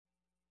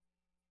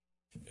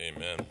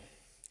Amen.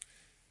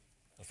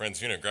 Well,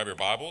 friends, grab your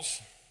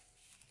Bibles,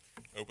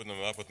 open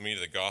them up with me to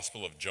the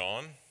Gospel of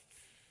John,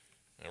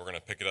 and we're going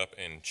to pick it up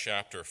in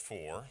chapter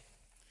 4.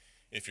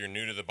 If you're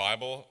new to the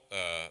Bible,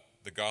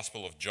 the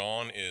Gospel of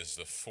John is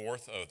the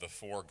fourth of the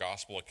four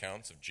Gospel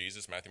accounts of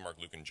Jesus, Matthew, Mark,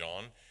 Luke, and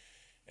John.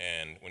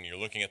 And when you're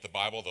looking at the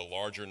Bible, the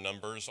larger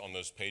numbers on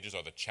those pages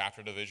are the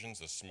chapter divisions.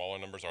 The smaller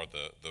numbers are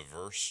the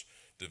verse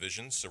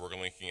divisions. So we're going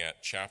to be looking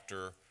at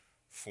chapter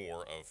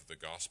 4 of the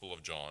Gospel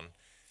of John.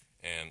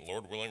 And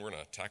Lord willing, we're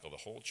going to tackle the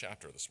whole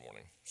chapter this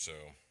morning. So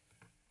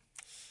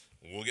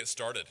we'll get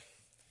started.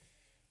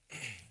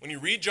 When you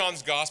read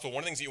John's Gospel, one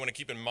of the things that you want to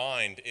keep in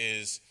mind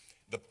is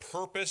the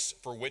purpose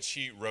for which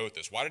he wrote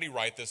this. Why did he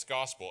write this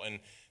Gospel?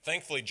 And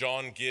thankfully,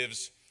 John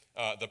gives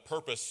the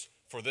purpose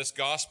for this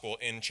Gospel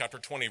in chapter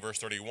 20, verse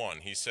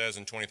 31. He says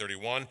in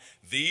 20:31,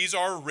 "These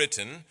are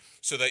written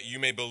so that you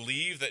may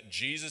believe that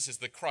Jesus is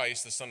the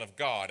Christ, the Son of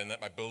God, and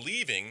that by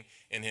believing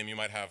in him you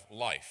might have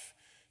life."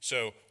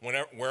 So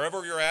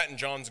wherever you're at in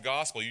John's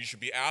Gospel, you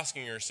should be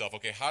asking yourself,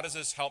 okay, how does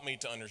this help me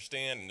to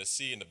understand and to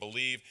see and to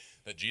believe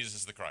that Jesus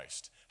is the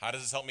Christ? How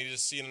does this help me to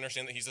see and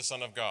understand that he's the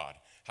Son of God?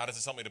 How does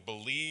this help me to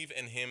believe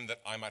in him that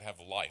I might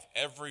have life?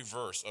 Every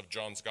verse of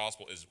John's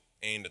Gospel is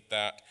aimed at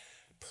that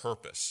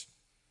purpose.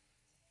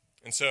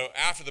 And so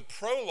after the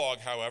prologue,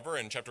 however,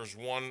 in chapter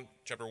 1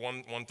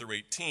 through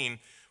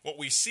 18, what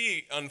we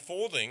see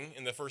unfolding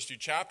in the first few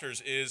chapters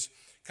is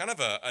kind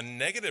of a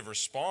negative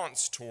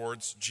response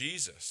towards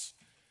Jesus.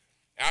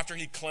 After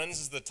he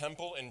cleanses the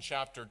temple in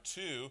chapter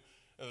 2,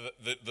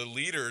 the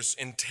leaders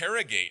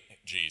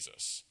interrogate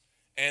Jesus,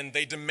 and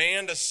they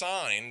demand a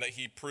sign that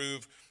he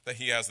prove that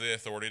he has the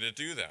authority to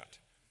do that.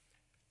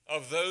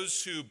 Of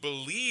those who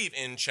believe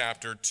in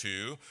chapter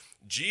 2,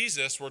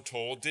 Jesus, we're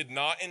told, did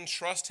not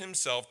entrust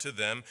himself to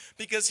them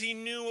because he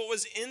knew what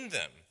was in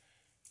them.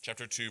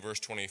 Chapter 2, verse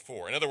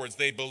 24. In other words,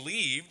 they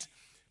believed,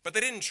 but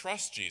they didn't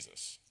trust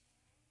Jesus.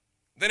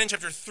 Then in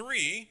chapter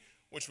 3,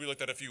 which we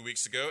looked at a few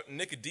weeks ago,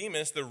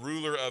 Nicodemus, the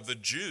ruler of the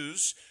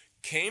Jews,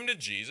 came to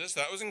Jesus.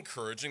 That was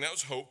encouraging. That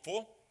was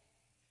hopeful.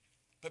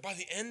 But by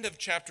the end of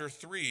chapter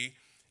 3,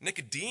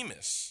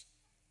 Nicodemus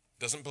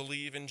doesn't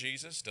believe in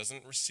Jesus,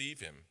 doesn't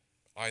receive him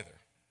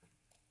either.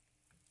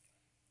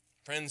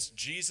 Friends,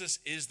 Jesus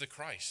is the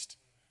Christ.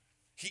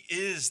 He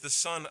is the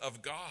Son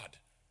of God.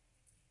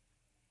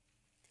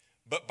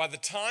 But by the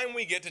time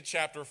we get to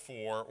chapter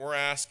 4, we're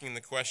asking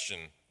the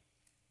question,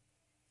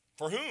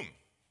 for whom?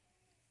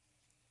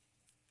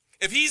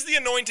 If he's the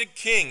anointed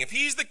king, if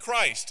he's the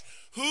Christ,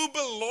 who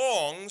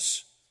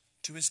belongs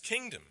to his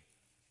kingdom?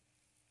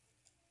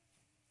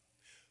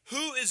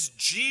 Who is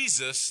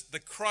Jesus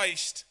the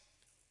Christ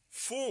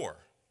for?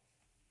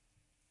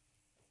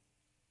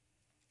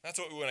 That's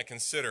what we want to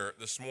consider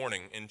this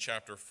morning in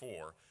chapter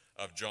 4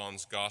 of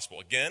John's Gospel.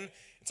 Again,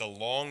 it's a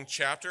long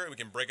chapter. We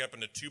can break it up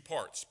into two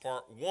parts.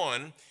 Part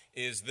 1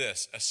 is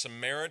this, a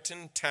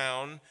Samaritan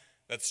town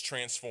that's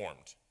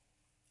transformed.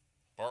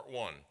 Part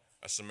 1.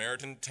 A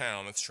Samaritan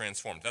town that's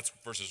transformed. That's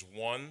verses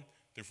 1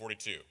 through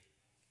 42.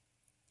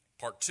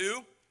 Part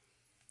 2,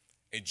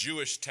 a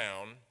Jewish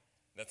town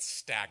that's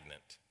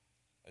stagnant.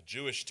 A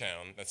Jewish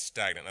town that's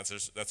stagnant.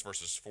 That's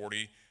verses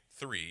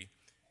 43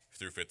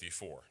 through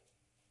 54.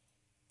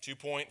 2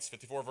 points,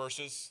 54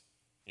 verses.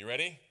 You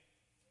ready?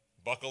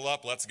 Buckle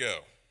up, let's go.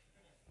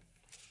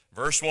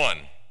 Verse 1,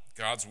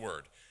 God's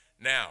word.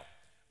 Now,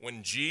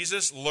 when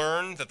Jesus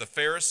learned that the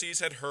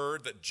Pharisees had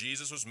heard that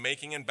Jesus was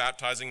making and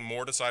baptizing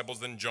more disciples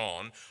than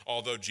John,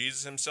 although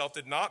Jesus himself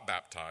did not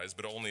baptize,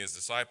 but only his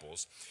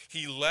disciples,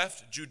 he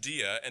left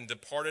Judea and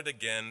departed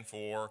again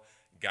for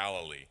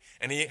Galilee.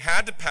 And he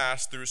had to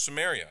pass through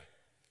Samaria.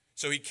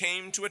 So he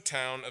came to a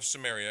town of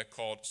Samaria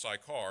called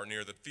Sychar,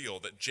 near the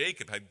field that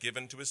Jacob had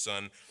given to his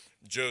son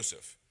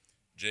Joseph.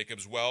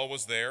 Jacob's well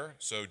was there,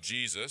 so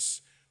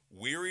Jesus,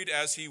 wearied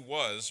as he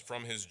was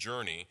from his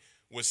journey,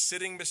 was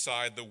sitting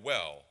beside the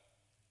well.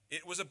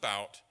 It was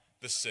about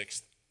the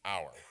 6th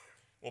hour.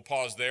 We'll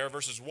pause there.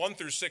 Verses 1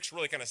 through 6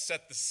 really kind of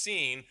set the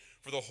scene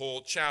for the whole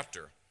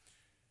chapter.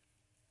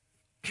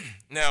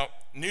 Now,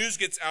 news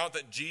gets out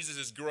that Jesus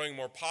is growing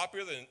more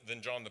popular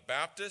than John the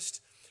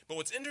Baptist. But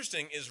what's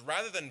interesting is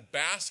rather than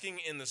basking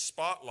in the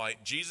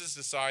spotlight, Jesus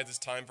decides it's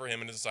time for him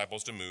and his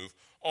disciples to move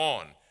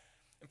on.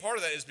 And part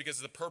of that is because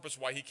of the purpose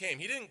why he came.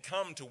 He didn't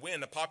come to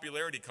win a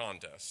popularity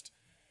contest.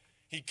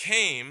 He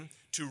came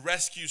to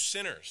rescue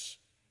sinners.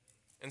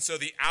 And so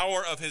the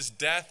hour of his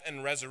death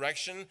and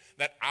resurrection,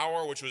 that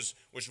hour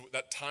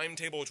that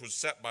timetable which was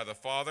set by the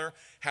Father,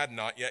 had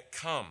not yet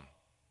come.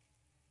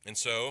 And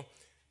so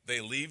they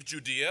leave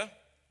Judea,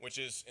 which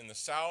is in the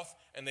south,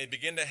 and they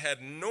begin to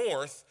head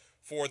north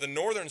for the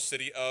northern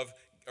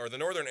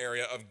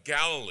area of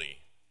Galilee.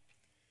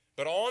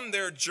 But on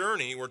their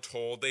journey, we're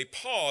told, they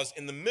pause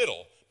in the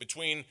middle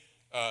between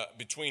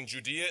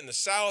Judea in the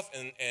south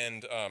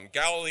and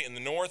Galilee in the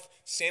north.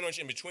 Sandwiched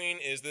in between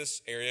is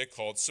this area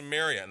called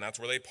Samaria, and that's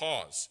where they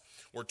pause.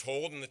 We're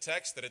told in the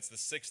text that it's the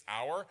 6th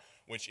hour,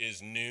 which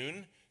is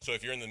noon. So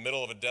if you're in the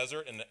middle of a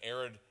desert in the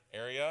arid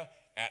area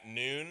at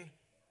noon,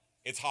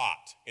 It's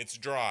hot. It's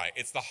dry.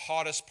 It's the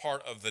hottest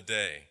part of the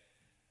day.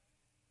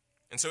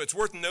 And so it's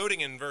worth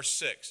noting in verse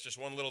 6, just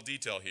one little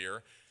detail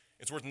here.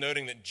 It's worth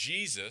noting that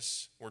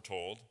Jesus, we're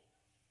told,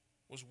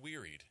 was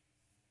wearied.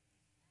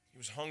 He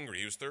was hungry.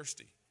 He was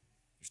thirsty.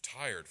 He was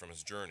tired from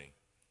his journey.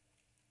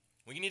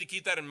 We need to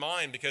keep that in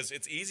mind because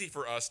it's easy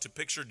for us to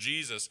picture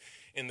Jesus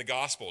in the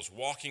Gospels,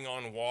 walking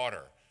on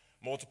water,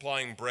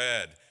 multiplying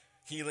bread,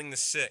 healing the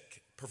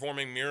sick,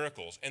 performing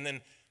miracles, and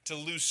then to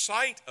lose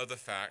sight of the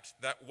fact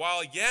that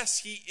while, yes,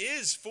 he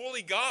is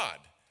fully God,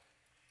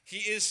 he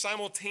is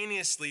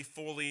simultaneously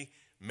fully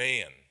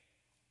man.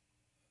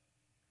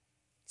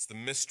 It's the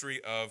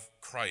mystery of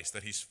Christ,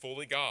 that he's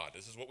fully God.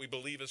 This is what we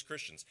believe as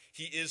Christians.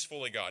 He is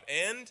fully God,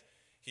 and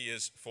he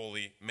is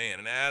fully man.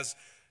 And as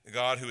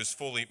God who is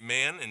fully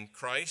man in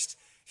Christ,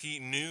 he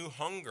knew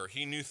hunger,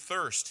 he knew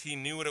thirst, he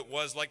knew what it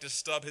was like to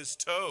stub his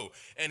toe,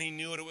 and he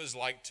knew what it was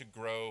like to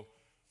grow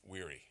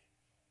weary.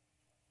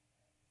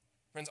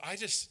 Friends,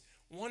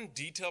 one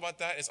detail about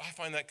that is I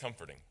find that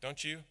comforting,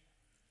 don't you?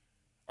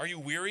 Are you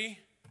weary?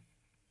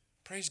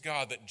 Praise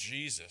God that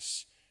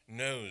Jesus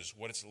knows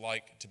what it's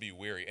like to be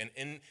weary. And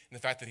in the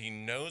fact that he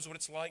knows what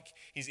it's like,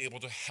 he's able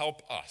to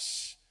help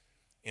us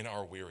in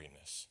our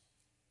weariness.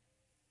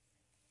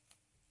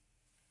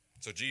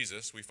 So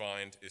Jesus, we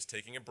find, is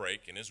taking a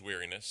break in his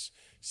weariness,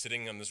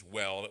 sitting on this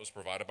well that was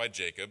provided by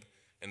Jacob,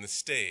 and the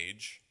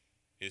stage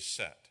is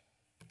set.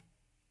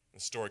 The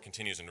story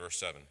continues in verse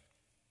 7.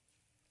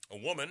 A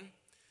woman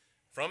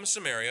from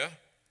Samaria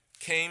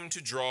came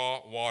to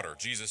draw water.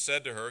 Jesus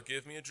said to her,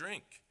 "Give me a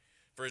drink."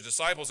 For his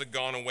disciples had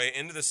gone away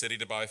into the city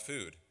to buy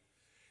food.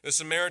 The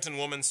Samaritan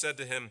woman said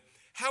to him,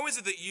 "How is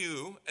it that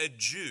you, a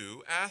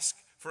Jew, ask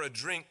for a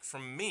drink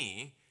from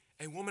me,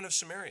 a woman of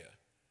Samaria?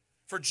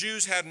 For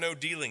Jews had no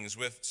dealings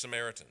with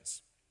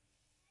Samaritans."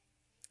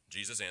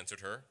 Jesus answered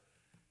her,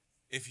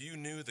 "If you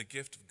knew the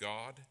gift of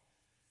God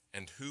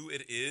and who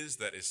it is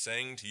that is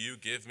saying to you,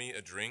 'Give me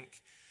a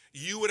drink,'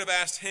 you would have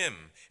asked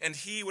him, and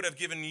he would have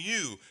given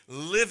you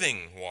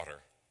living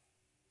water."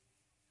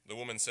 The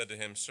woman said to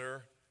him,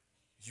 "Sir,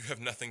 you have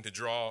nothing to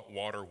draw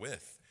water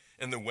with,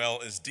 and the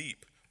well is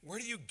deep. Where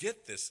do you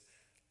get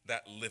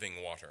that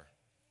living water?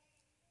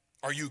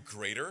 Are you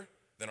greater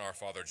than our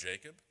father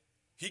Jacob?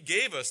 He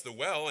gave us the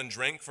well and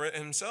drank for it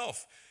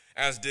himself,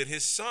 as did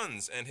his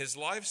sons and his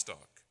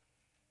livestock."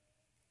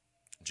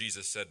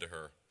 Jesus said to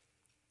her,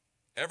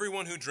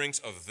 "Everyone who drinks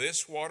of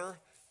this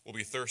water will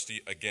be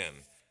thirsty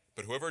again,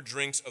 but whoever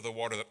drinks of the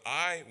water that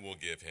I will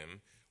give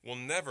him will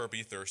never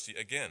be thirsty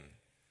again.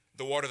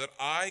 The water that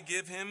I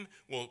give him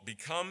will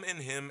become in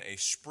him a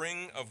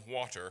spring of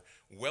water,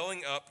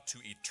 welling up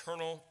to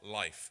eternal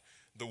life."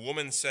 The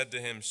woman said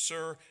to him,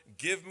 "Sir,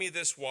 give me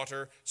this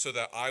water so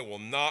that I will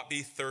not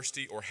be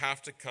thirsty or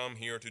have to come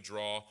here to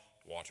draw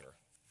water."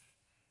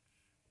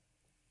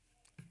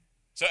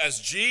 So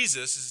as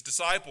Jesus'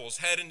 disciples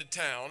head into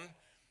town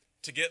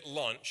to get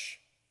lunch,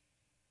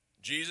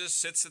 Jesus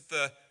sits at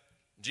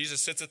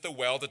the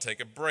well to take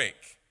a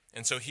break.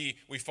 And so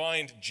we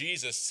find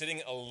Jesus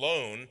sitting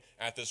alone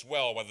at this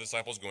well while the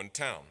disciples go into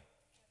town.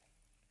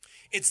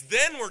 It's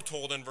then, we're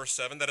told in verse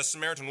 7, that a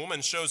Samaritan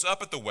woman shows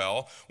up at the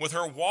well with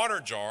her water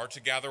jar to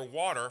gather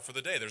water for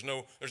the day. There's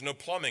no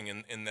plumbing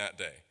in that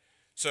day.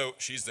 So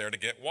she's there to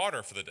get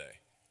water for the day.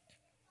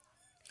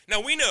 Now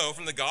we know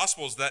from the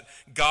Gospels that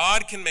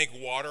God can make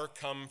water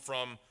come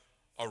from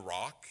a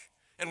rock.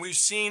 And we've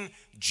seen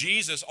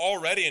Jesus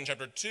already in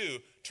chapter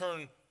 2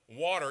 turn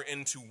water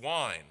into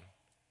wine.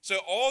 So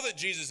all that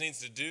Jesus needs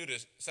to do to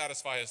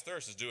satisfy his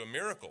thirst is do a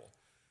miracle.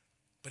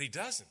 But he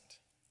doesn't.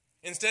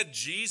 Instead,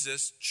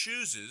 Jesus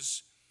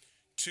chooses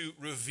to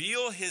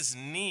reveal his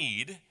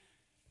need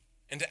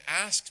and to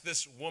ask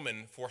this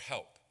woman for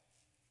help.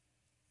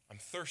 "I'm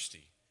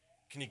thirsty.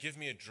 Can you give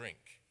me a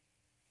drink?"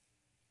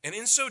 And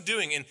in so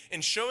doing,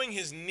 in showing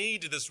his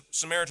need to this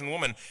Samaritan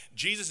woman,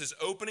 Jesus is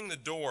opening the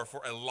door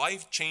for a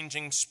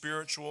life-changing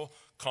spiritual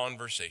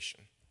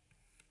conversation.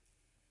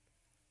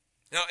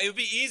 Now, it would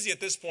be easy at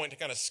this point to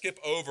kind of skip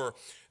over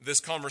this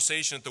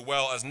conversation at the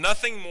well as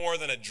nothing more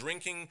than a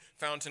drinking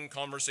fountain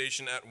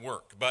conversation at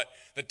work. But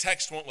the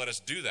text won't let us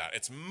do that.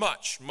 It's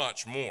much,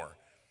 much more.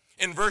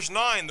 In verse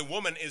 9, the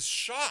woman is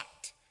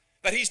shocked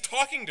that he's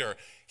talking to her.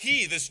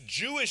 He, this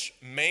Jewish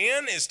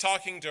man, is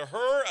talking to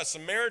her, a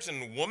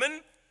Samaritan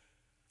woman,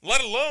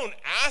 let alone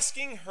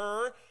asking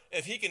her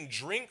if he can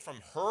drink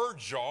from her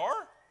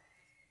jar?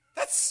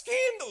 That's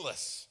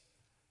scandalous.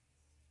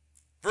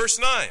 Verse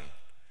 9.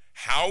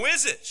 "How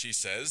is it," she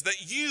says,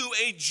 "that you,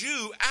 a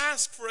Jew,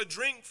 ask for a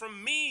drink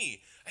from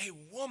me, a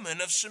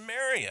woman of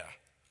Samaria?"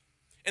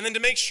 And then to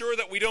make sure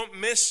that we don't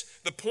miss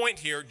the point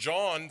here,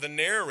 John, the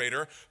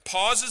narrator,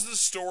 pauses the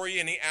story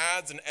and he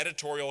adds an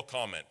editorial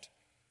comment.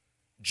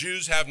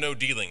 "Jews have no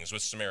dealings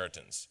with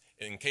Samaritans.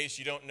 In case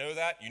you don't know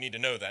that, you need to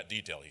know that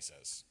detail," he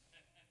says.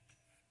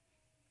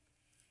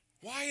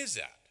 Why is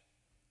that?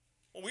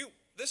 Well,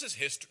 this is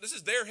history. This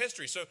is their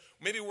history, so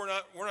maybe we're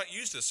not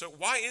used to this. So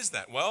why is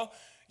that? Well,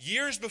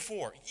 years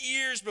before,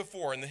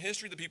 in the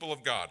history of the people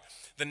of God,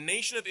 the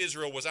nation of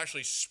Israel was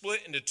actually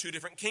split into two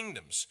different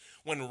kingdoms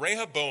when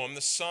Rehoboam,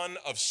 the son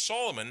of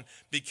Solomon,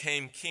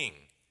 became king.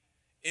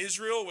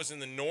 Israel was in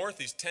the north.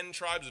 These 10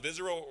 tribes of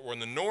Israel were in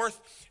the north,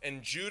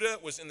 and Judah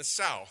was in the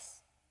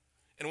south.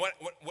 And what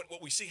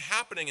we see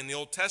happening in the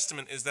Old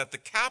Testament is that the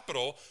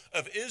capital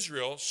of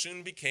Israel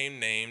soon became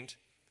named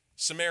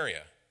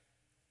Samaria,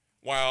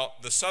 while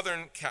the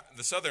southern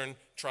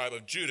tribe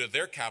of Judah,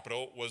 their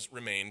capital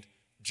remained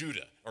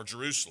Judah, or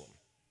Jerusalem,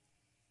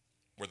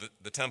 where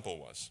the temple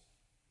was.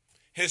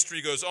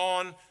 History goes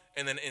on,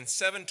 and then in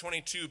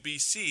 722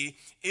 BC,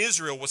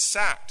 Israel was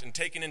sacked and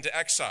taken into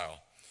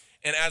exile.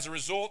 And as a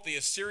result, the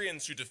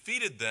Assyrians who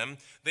defeated them,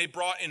 they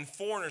brought in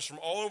foreigners from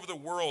all over the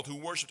world who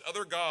worshipped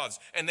other gods,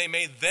 and they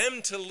made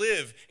them to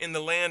live in the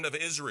land of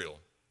Israel.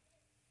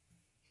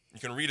 You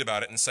can read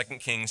about it in 2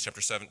 Kings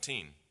chapter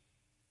 17.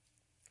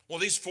 Well,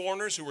 these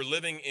foreigners who were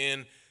living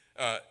in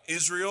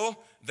Israel,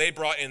 they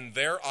brought in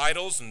their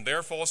idols and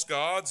their false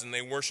gods, and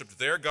they worshipped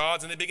their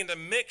gods, and they began to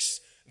mix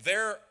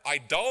their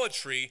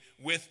idolatry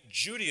with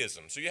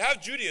Judaism. So you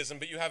have Judaism,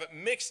 but you have it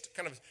mixed,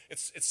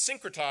 it's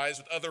syncretized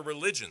with other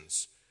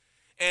religions.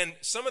 And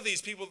some of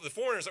these people, the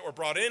foreigners that were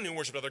brought in who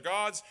worshiped other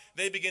gods,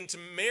 they begin to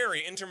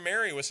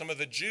intermarry with some of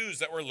the Jews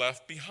that were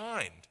left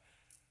behind.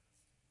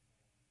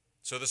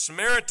 So the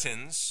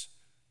Samaritans,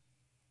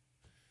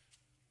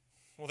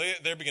 well,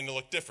 they begin to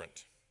look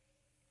different.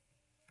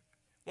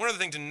 One other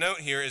thing to note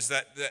here is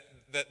that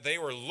they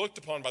were looked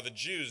upon by the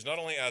Jews not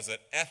only as an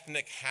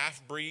ethnic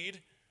half-breed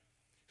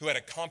who had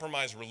a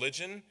compromised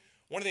religion.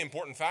 One of the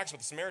important facts about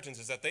the Samaritans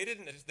is that they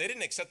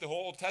didn't accept the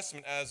whole Old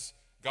Testament as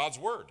God's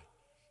word.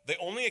 They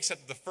only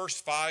accepted the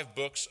first 5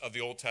 books of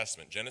the Old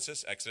Testament: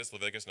 Genesis, Exodus,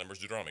 Leviticus, Numbers,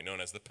 Deuteronomy,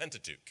 known as the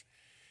Pentateuch.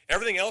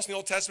 Everything else in the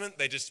Old Testament,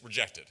 they just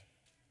rejected.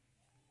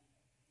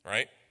 All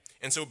right?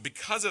 And so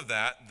because of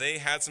that, they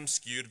had some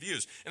skewed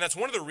views. And that's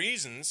one of the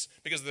reasons,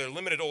 because of their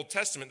limited Old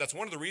Testament, that's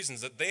one of the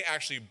reasons that they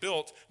actually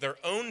built their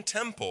own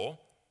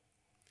temple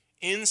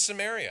in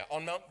Samaria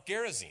on Mount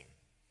Gerizim.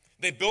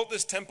 They built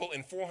this temple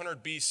in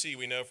 400 BC,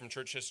 we know from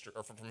church history,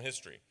 or from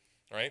history,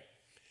 right?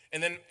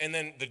 And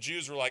then the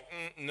Jews were like,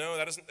 no,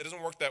 it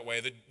doesn't work that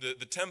way.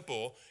 The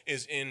temple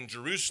is in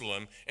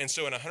Jerusalem. And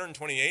so in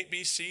 128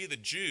 BC, the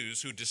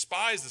Jews who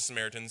despised the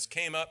Samaritans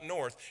came up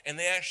north, and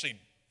they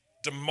actually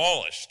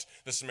demolished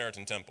the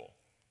Samaritan temple.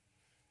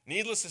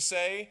 Needless to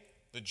say,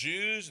 the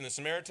Jews and the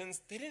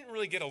Samaritans, they didn't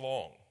really get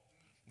along.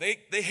 They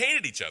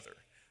hated each other.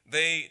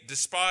 They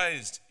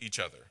despised each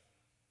other.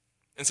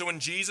 And so when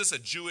Jesus, a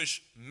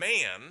Jewish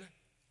man,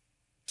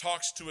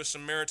 talks to a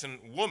Samaritan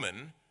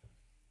woman,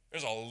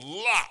 there's a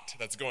lot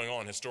that's going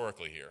on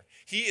historically here.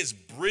 He is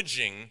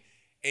bridging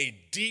a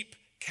deep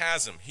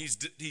chasm.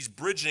 He's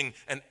bridging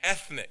an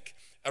ethnic,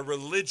 a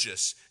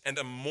religious, and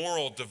a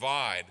moral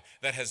divide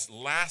that has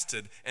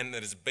lasted and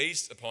that is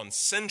based upon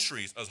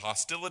centuries of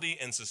hostility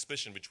and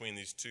suspicion between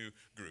these two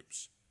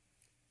groups.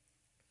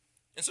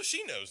 And so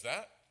she knows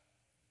that.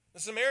 The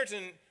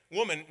Samaritan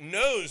woman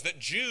knows that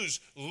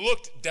Jews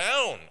looked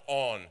down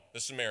on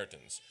the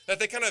Samaritans, that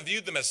they kind of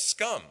viewed them as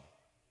scum.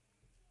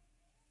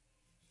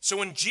 So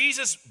when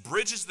Jesus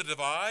bridges the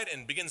divide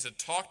and begins to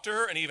talk to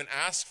her and even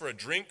asks for a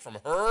drink from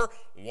her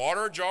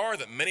water jar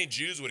that many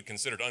Jews would have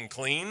considered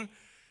unclean,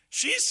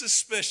 she's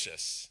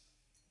suspicious.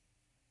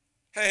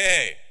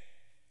 Hey,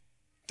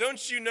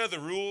 don't you know the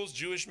rules,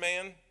 Jewish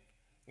man?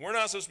 We're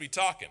not supposed to be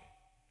talking.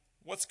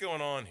 What's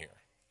going on here?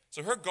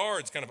 So her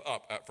guard's kind of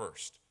up at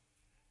first.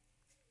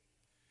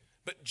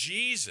 But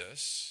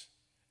Jesus,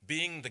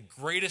 being the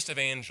greatest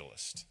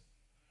evangelist,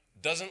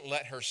 doesn't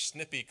let her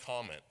snippy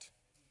comment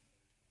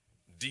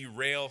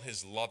derail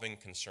his loving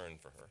concern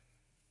for her.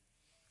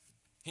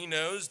 He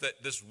knows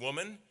that this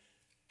woman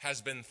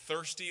has been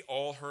thirsty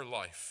all her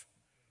life,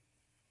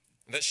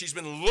 that she's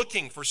been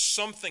looking for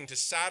something to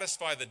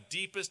satisfy the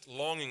deepest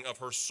longing of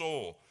her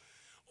soul,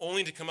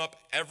 only to come up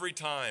every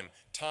time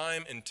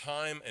and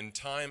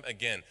time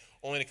again,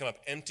 only to come up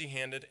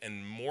empty-handed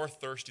and more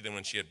thirsty than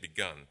when she had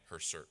begun her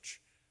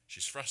search.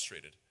 She's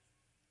frustrated.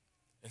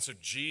 And so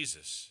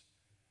Jesus,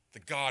 the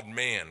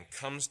God-man,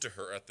 comes to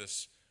her at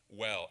this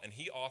well, and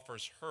he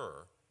offers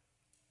her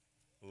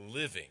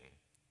living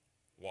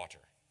water.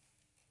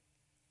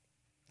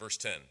 Verse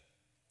 10,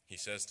 he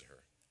says to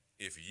her,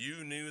 "If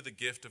you knew the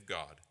gift of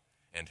God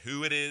and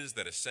who it is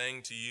that is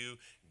saying to you,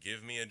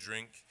 'Give me a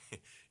drink,'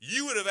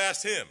 you would have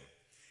asked him,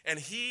 and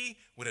he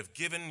would have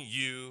given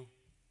you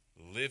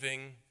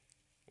living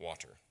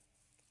water."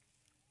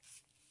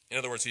 In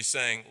other words, he's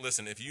saying,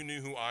 listen, if you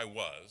knew who I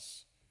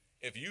was,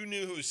 if you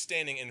knew who's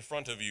standing in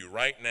front of you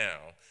right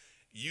now,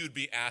 you'd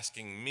be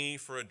asking me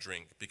for a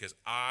drink because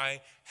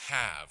I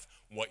have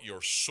what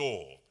your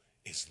soul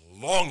is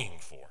longing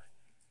for.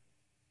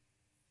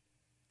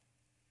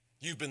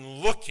 You've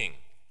been looking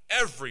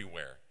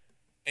everywhere,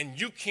 and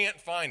you can't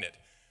find it,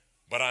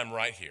 but I'm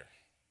right here.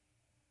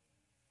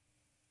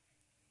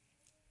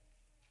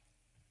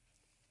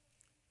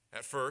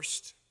 At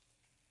first,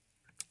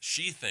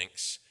 she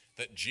thinks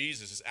that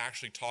Jesus is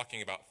actually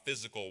talking about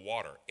physical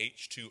water,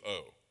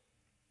 H2O.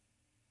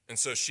 And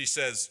so she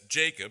says,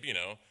 Jacob,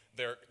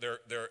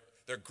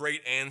 their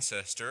great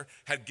ancestor,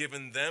 had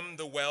given them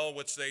the well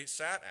which they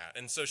sat at.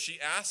 And so she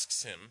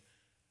asks him,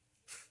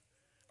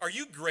 are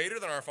you greater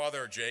than our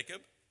father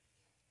Jacob?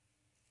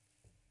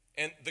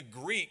 And the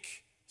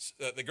Greek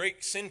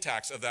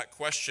syntax of that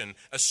question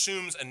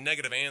assumes a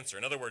negative answer.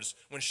 In other words,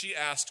 when she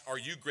asked, are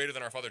you greater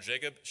than our father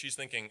Jacob? She's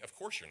thinking, of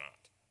course you're not.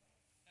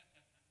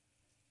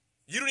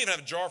 You don't even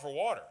have a jar for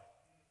water.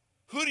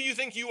 Who do you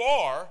think you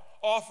are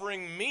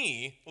offering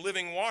me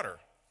living water?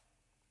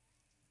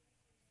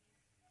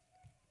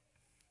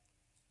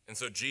 And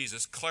so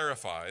Jesus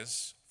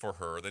clarifies for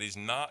her that he's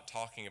not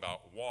talking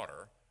about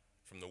water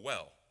from the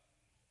well.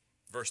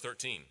 Verse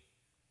 13,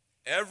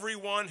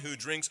 everyone who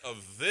drinks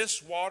of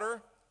this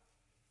water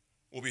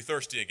will be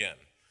thirsty again.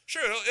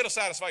 Sure, it'll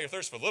satisfy your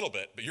thirst for a little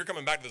bit, but you're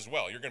coming back to this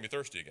well. You're going to be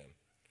thirsty again.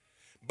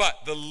 But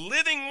the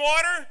living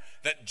water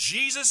that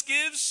Jesus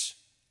gives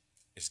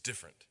is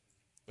different.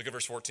 Look at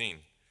verse 14.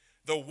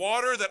 The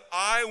water that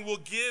I will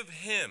give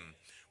him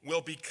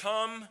will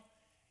become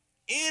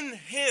in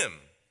him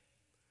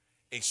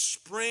a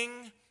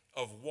spring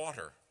of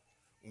water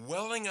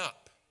welling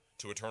up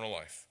to eternal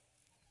life.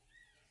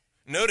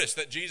 Notice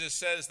that Jesus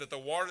says that the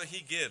water that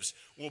he gives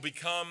will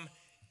become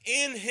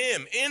in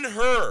him, in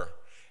her,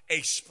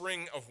 a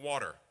spring of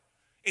water.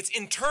 It's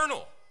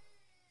internal.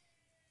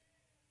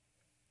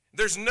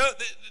 There's no,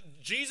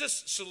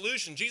 Jesus'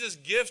 solution, Jesus'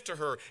 gift to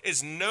her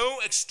is no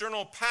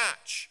external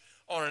patch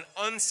on an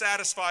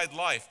unsatisfied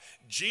life.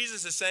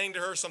 Jesus is saying to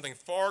her something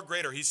far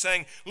greater. He's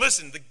saying,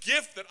 listen, the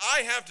gift that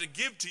I have to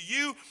give to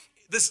you,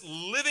 this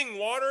living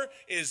water,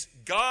 is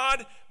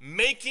God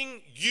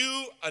making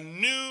you a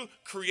new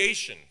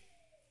creation.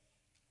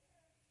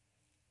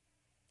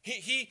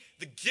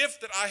 The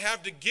gift that I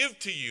have to give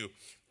to you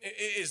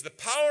is the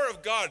power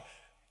of God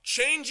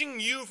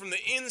changing you from the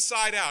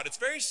inside out. It's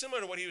very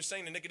similar to what he was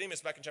saying to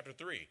Nicodemus back in chapter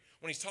 3,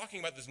 when he's talking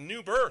about this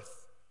new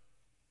birth.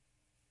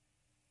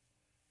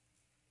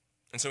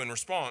 And so in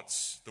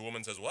response, the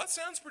woman says, well, that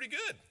sounds pretty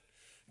good.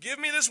 Give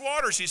me this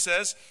water, she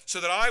says, so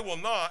that I will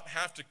not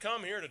have to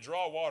come here to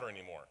draw water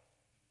anymore.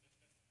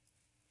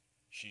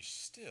 She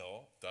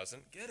still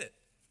doesn't get it.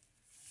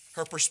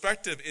 Her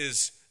perspective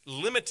is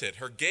limited.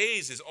 Her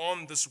gaze is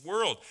on this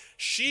world.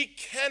 She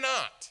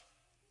cannot,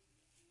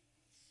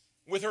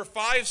 with her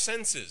five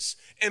senses,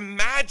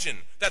 imagine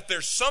that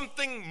there's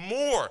something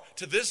more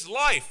to this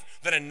life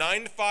than a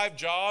 9-to-5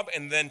 job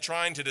and then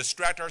trying to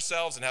distract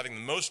ourselves and having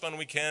the most fun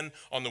we can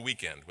on the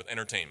weekend with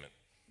entertainment.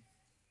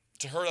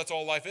 To her, that's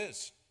all life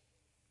is.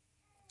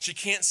 She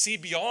can't see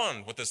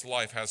beyond what this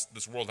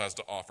world has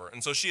to offer.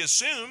 And so she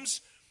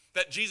assumes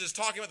that Jesus,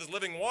 talking about this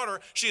living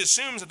water, she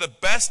assumes that the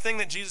best thing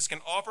that Jesus can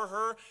offer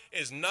her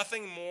is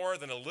nothing more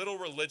than a little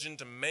religion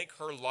to make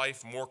her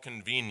life more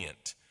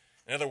convenient.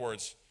 In other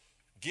words,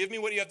 give me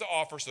what you have to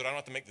offer so that I don't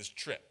have to make this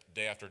trip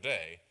day after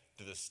day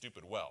to this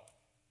stupid well.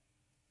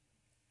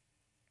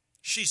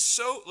 She's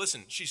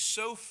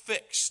so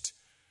fixed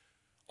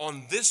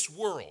on this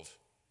world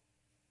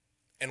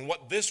and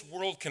what this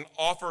world can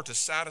offer to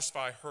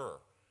satisfy her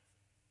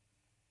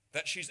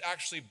that she's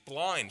actually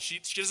blind. She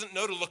doesn't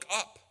know to look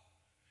up.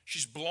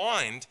 She's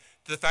blind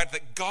to the fact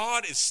that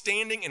God is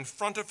standing in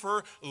front of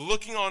her,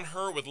 looking on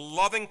her with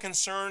loving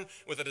concern,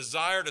 with a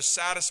desire to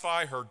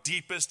satisfy her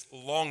deepest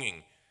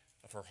longing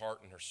of her heart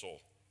and her soul.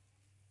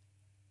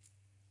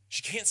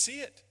 She can't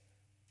see it.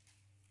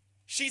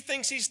 She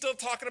thinks he's still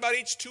talking about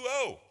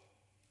H2O.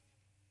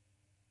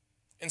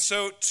 And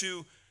so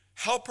to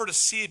help her to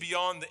see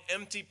beyond the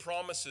empty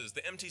promises,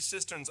 the empty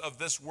cisterns of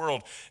this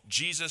world,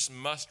 Jesus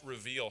must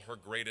reveal her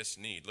greatest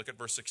need. Look at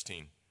verse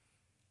 16.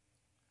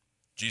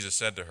 Jesus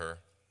said to her,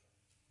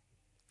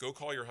 go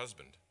call your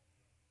husband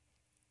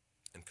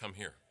and come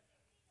here.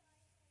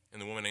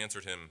 And the woman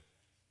answered him,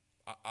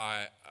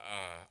 I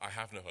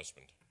have no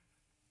husband.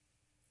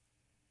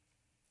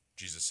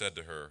 Jesus said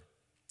to her,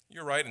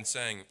 you're right in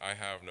saying I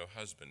have no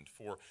husband,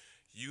 for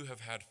you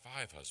have had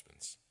 5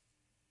 husbands,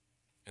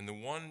 and the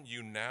one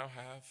you now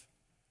have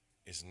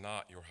is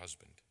not your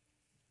husband.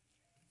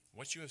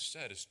 What you have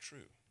said is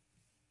true.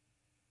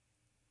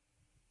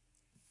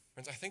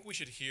 Friends, I think we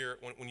should hear,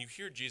 when you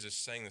hear Jesus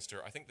saying this to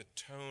her, I think the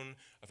tone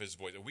of his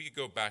voice, if we could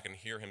go back and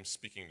hear him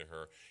speaking to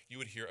her, you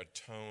would hear a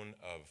tone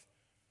of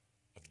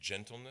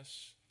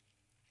gentleness.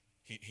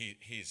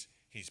 He's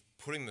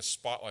putting the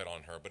spotlight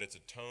on her, but it's a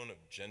tone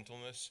of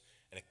gentleness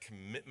and a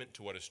commitment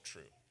to what is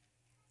true.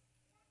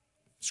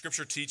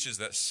 Scripture teaches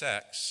that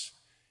sex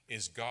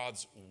is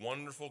God's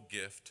wonderful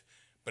gift,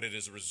 but it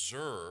is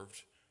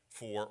reserved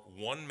for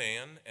one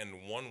man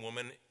and one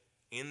woman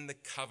in the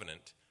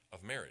covenant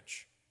of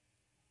marriage.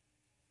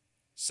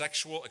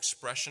 Sexual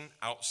expression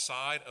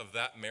outside of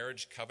that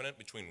marriage covenant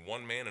between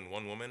one man and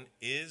one woman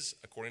is,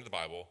 according to the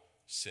Bible,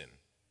 sin.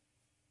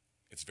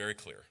 It's very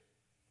clear.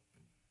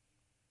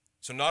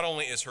 So not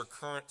only is her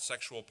current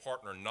sexual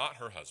partner not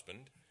her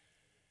husband,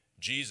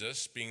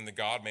 Jesus, being the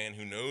God-man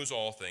who knows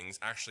all things,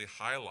 actually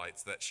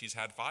highlights that she's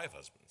had 5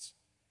 husbands.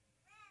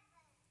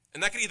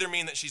 And that could either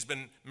mean that she's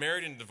been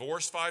married and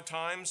divorced 5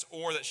 times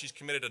or that she's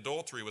committed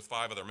adultery with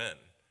 5 other men.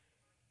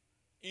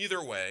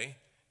 Either way,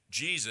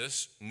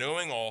 Jesus,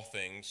 knowing all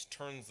things,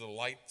 turns the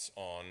lights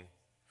on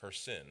her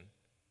sin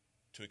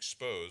to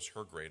expose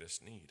her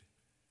greatest need.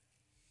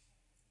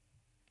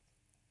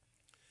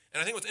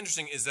 And I think what's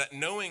interesting is that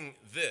knowing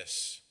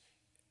this,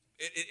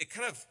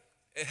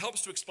 it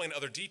helps to explain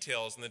other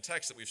details in the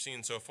text that we've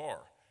seen so far,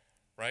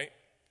 right?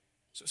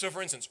 So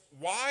for instance,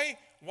 why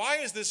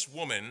is this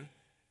woman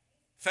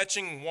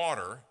fetching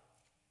water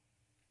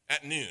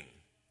at noon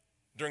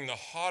during the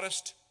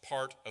hottest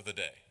part of the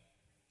day?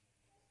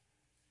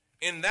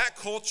 In that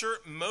culture,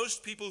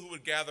 most people who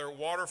would gather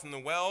water from the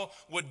well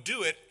would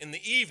do it in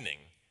the evening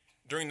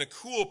during the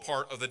cool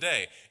part of the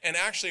day. And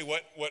actually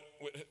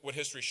what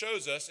history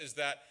shows us is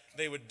that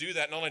they would do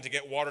that not only to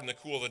get water in the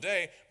cool of the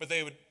day, but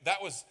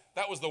that was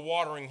the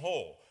watering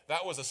hole.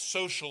 That was a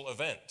social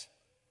event.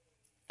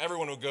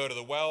 Everyone would go to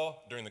the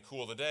well during the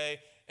cool of the day,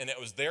 and it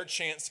was their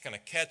chance to kind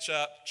of catch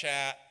up,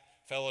 chat,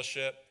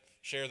 fellowship,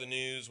 share the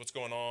news, what's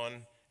going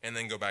on, and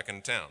then go back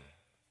into town.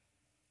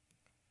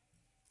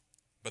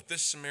 But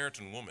this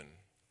Samaritan woman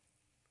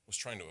was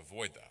trying to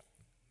avoid that.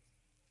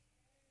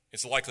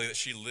 It's likely that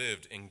she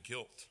lived in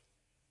guilt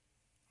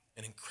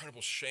and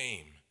incredible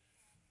shame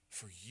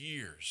for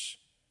years.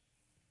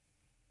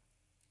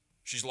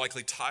 She's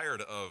likely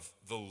tired of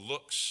the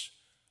looks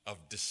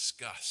of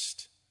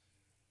disgust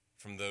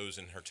from those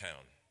in her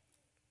town.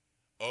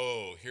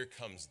 Oh, here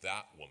comes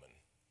that woman.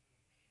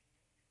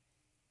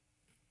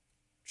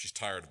 She's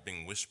tired of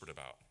being whispered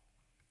about,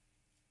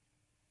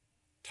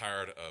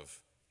 tired of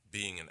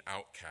being an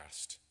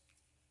outcast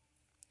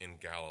in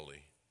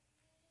Galilee.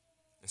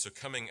 And so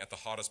coming at the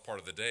hottest part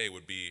of the day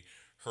would be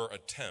her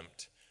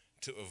attempt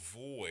to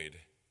avoid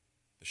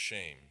the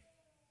shame,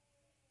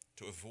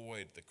 to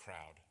avoid the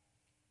crowd,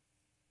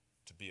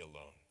 to be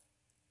alone.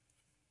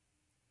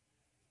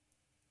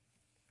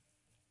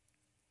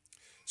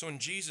 So when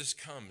Jesus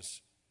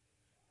comes,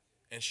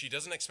 and she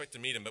doesn't expect to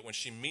meet him, but when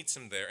she meets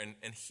him there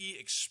and he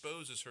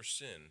exposes her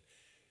sin,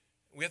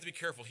 we have to be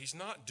careful. He's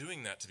not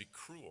doing that to be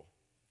cruel.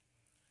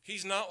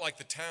 He's not like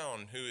the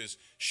town who is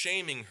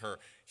shaming her.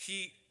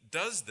 He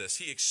does this.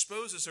 He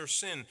exposes her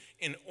sin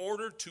in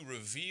order to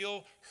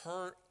reveal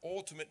her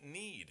ultimate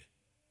need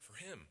for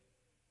him.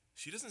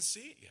 She doesn't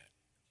see it yet.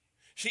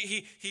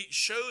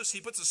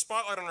 He puts a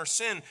spotlight on her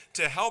sin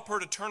to help her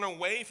to turn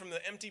away from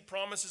the empty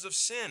promises of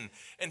sin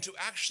and to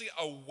actually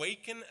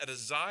awaken a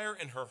desire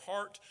in her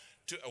heart,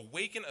 to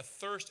awaken a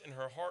thirst in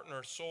her heart and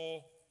her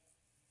soul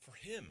for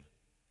him,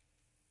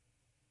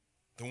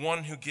 the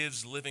one who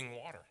gives living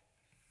water.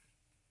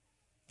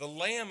 The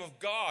Lamb of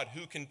God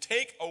who can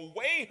take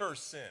away her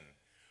sin,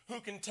 who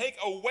can take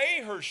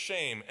away her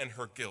shame and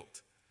her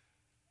guilt.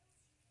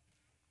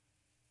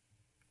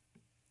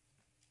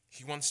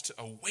 He wants to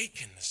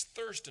awaken this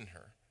thirst in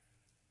her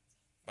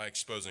by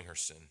exposing her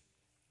sin,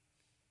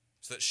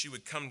 so that she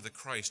would come to the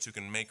Christ who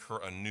can make her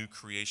a new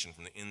creation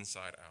from the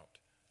inside out.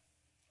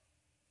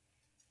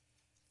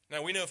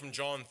 Now we know from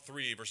John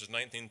 3, verses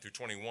 19 through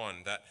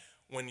 21, that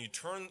when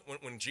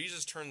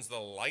Jesus turns the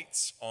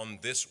lights on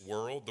this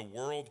world, the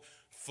world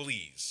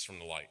flees from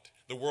the light.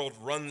 The world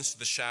runs to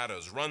the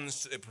shadows,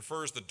 it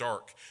prefers the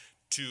dark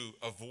to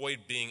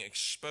avoid being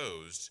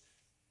exposed.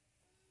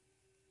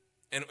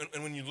 And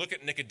when you look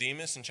at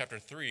Nicodemus in chapter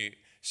 3,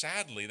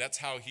 sadly, that's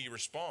how he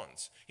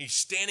responds. He's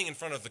standing in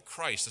front of the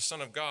Christ, the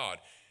Son of God,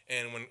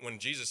 and when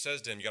Jesus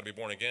says to him, you got to be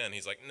born again,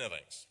 he's like, no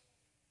thanks.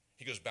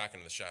 He goes back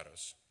into the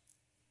shadows.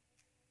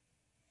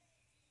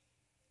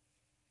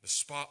 The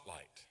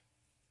spotlight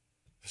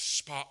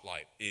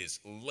is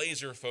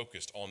laser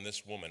focused on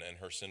this woman and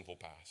her sinful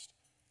past.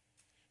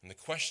 And the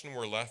question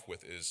we're left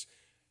with is,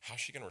 how's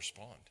she going to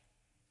respond?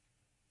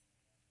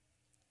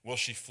 Will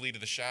she flee to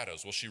the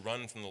shadows? Will she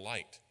run from the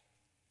light?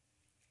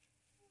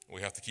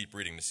 We have to keep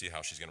reading to see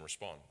how she's going to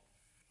respond.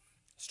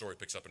 The story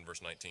picks up in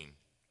verse 19.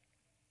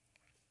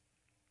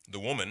 The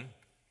woman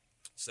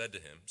said to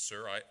him,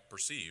 Sir, I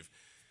perceive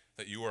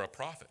that you are a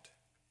prophet.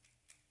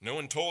 No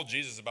one told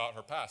Jesus about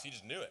her past. He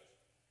just knew it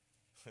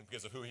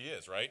because of who he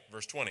is, right?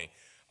 Verse 20.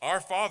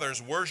 Our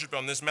fathers worshiped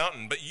on this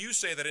mountain, but you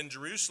say that in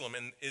Jerusalem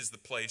is the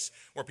place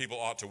where people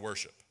ought to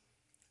worship.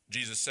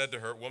 Jesus said to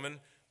her, Woman,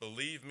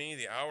 believe me,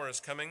 the hour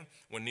is coming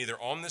when neither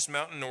on this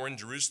mountain nor in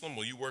Jerusalem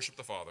will you worship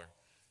the Father.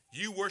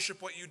 You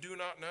worship what you do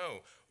not know.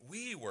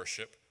 We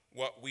worship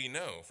what we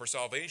know, for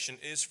salvation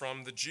is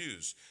from the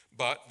Jews.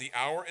 But the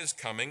hour is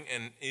coming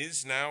and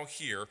is now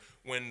here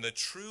when the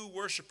true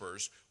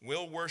worshipers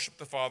will worship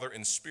the Father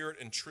in spirit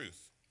and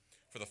truth.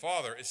 For the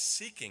Father is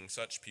seeking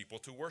such people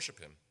to worship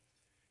him.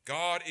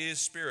 God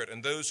is spirit,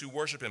 and those who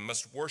worship him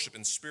must worship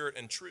in spirit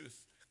and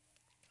truth.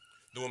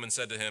 The woman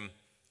said to him,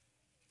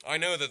 I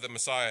know that the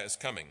Messiah is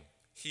coming,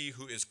 he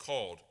who is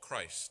called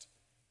Christ.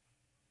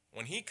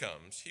 When he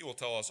comes, he will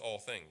tell us all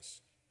things.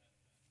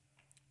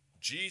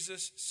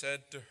 Jesus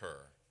said to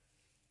her,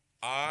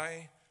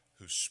 I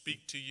who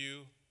speak to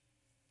you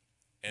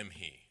am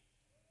he.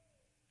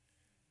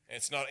 And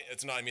it's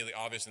not immediately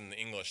obvious in the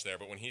English there,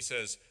 but when he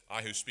says,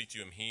 I who speak to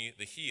you am he,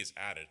 the he is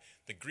added.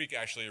 The Greek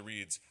actually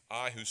reads,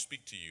 I who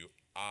speak to you,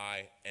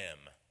 I am.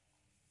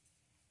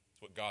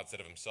 It's what God said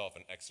of himself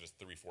in Exodus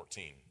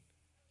 3:14.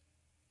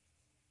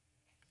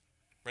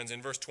 Friends, in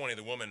verse 20,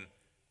 the woman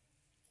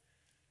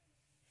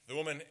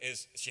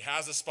she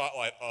has the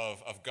spotlight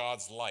of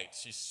God's light.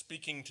 She's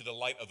speaking to the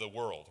light of the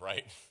world,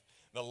 right?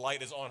 The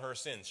light is on her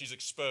sin. She's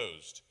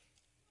exposed.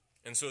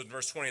 And so in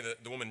verse 20,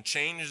 the woman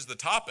changes the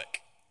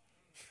topic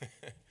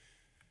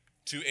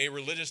to a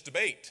religious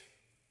debate.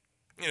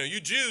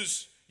 You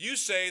Jews, you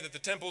say that the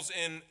temple's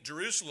in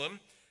Jerusalem.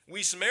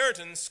 We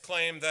Samaritans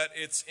claim that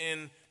it's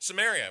in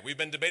Samaria. We've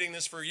been debating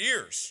this for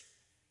years.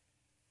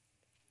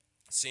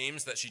 It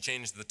seems that she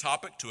changed the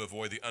topic to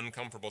avoid the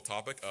uncomfortable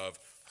topic of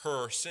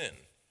her sin.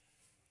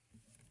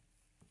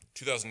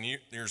 2,000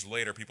 years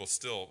later, people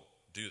still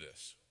do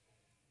this.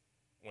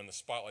 When the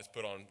spotlight's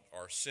put on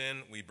our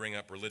sin, we bring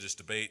up religious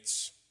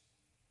debates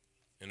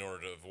in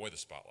order to avoid the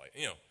spotlight.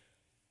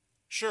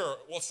 Sure,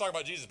 well, let's talk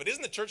about Jesus, but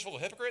isn't the church full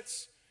of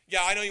hypocrites? Yeah,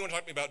 I know you want to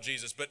talk to me about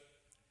Jesus, but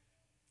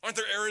aren't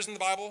there errors in the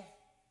Bible?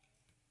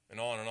 And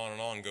on and on and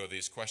on go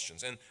these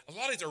questions. And a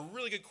lot of these are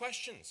really good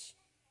questions.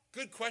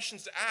 Good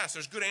questions to ask.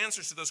 There's good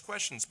answers to those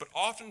questions. But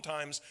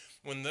oftentimes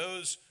when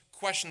those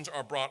questions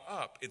are brought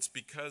up, it's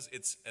because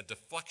it's a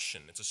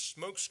deflection. It's a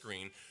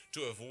smokescreen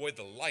to avoid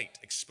the light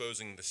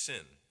exposing the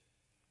sin.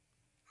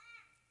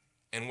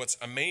 And what's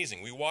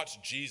amazing, we watch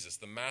Jesus,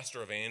 the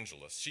master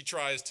evangelist. She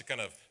tries to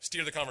kind of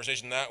steer the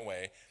conversation that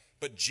way,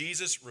 but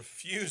Jesus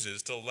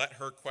refuses to let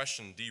her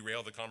question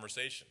derail the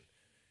conversation.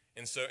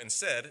 And so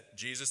instead,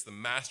 Jesus, the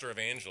master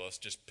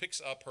evangelist, just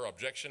picks up her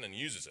objection and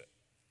uses it.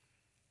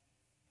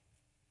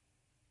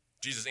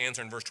 Jesus'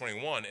 answer in verse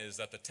 21 is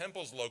that the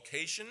temple's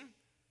location,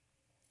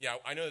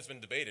 I know it's been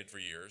debated for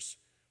years,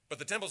 but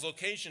the temple's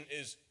location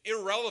is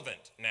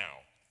irrelevant now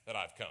that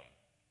I've come.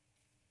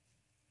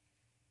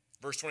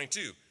 Verse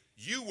 22,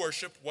 you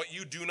worship what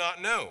you do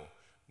not know.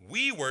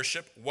 We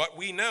worship what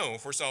we know,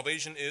 for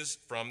salvation is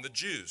from the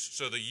Jews.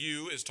 So the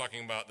you is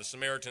talking about the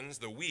Samaritans,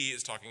 the we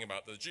is talking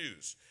about the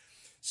Jews.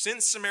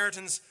 Since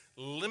Samaritans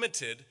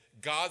limited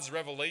God's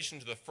revelation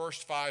to the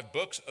first 5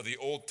 books of the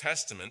Old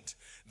Testament,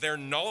 their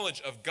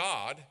knowledge of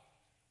God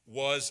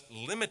was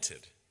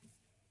limited.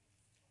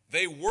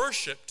 They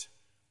worshiped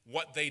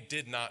what they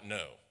did not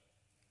know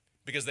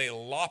because they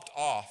lopped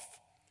off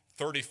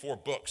 34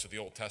 books of the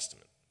Old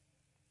Testament.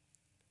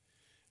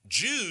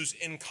 Jews,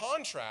 in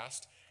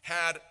contrast,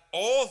 had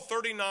all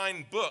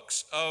 39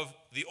 books of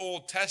the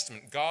Old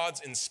Testament, God's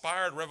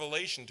inspired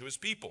revelation to his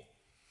people.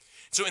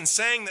 So in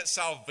saying that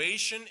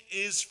salvation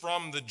is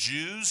from the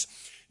Jews,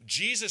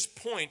 Jesus'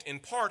 point in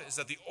part is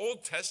that the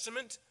Old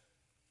Testament,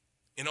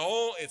 in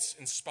all its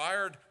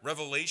inspired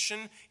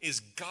revelation, is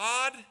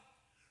God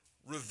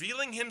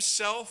revealing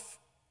himself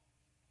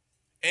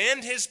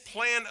and his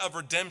plan of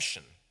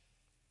redemption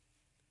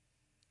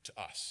to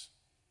us.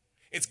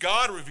 It's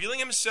God revealing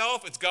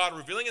himself, it's God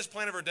revealing his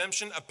plan of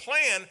redemption, a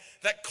plan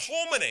that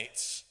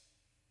culminates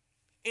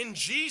in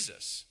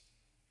Jesus,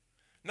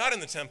 not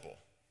in the temple.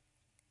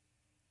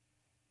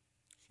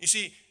 You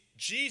see,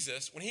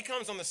 Jesus, when he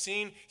comes on the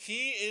scene,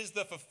 he is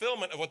the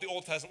fulfillment of what the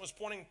Old Testament was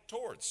pointing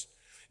towards.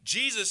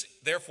 Jesus,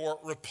 therefore,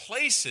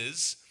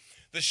 replaces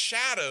the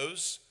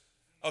shadows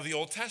of the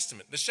Old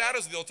Testament. The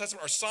shadows of the Old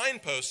Testament are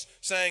signposts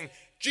saying,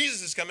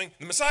 Jesus is coming,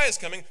 the Messiah is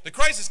coming, the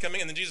Christ is coming,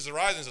 and then Jesus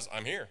arises and says,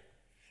 I'm here.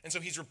 And so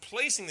he's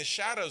replacing the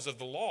shadows of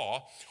the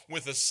law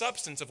with the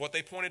substance of what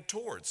they pointed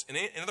towards. In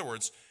other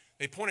words,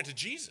 they pointed to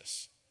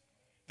Jesus.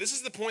 This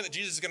is the point that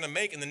Jesus is going to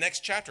make in the next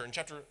chapter.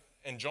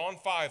 In John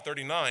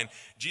 5:39,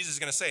 Jesus is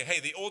going to say, hey,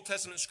 the Old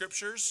Testament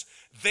scriptures,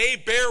 they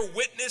bear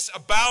witness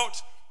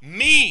about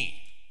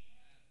me.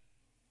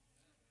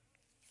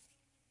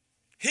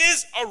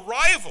 His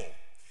arrival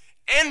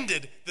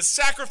ended the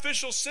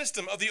sacrificial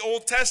system of the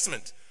Old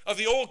Testament, of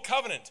the Old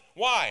Covenant.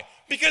 Why?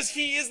 Because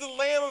he is the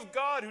Lamb of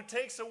God who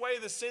takes away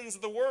the sins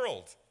of the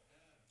world.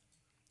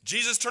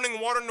 Jesus turning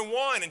water into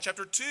wine in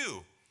chapter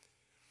 2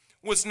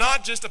 was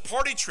not just a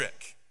party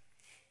trick.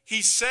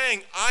 He's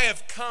saying, I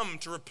have come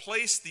to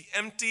replace the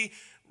empty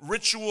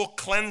ritual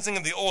cleansing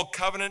of the Old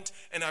Covenant,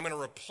 and I'm going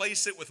to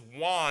replace it with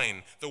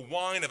wine, the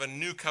wine of a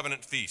new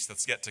covenant feast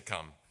that's yet to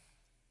come.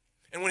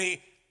 And when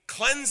he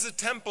cleansed the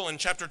temple in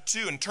chapter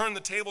 2 and turned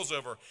the tables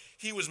over,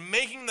 he was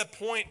making the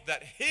point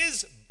that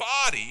his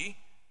body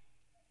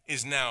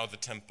is now the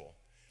temple.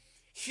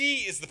 He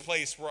is the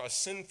place where a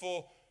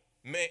sinful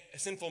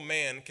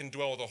man can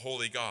dwell with a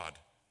holy God.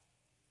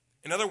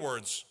 In other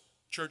words,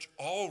 church,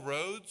 all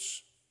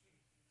roads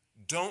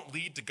don't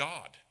lead to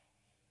God.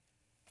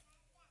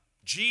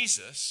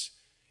 Jesus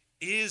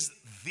is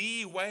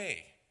the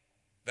way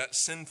that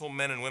sinful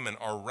men and women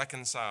are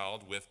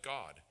reconciled with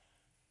God.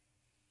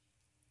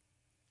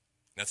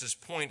 That's his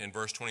point in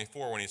verse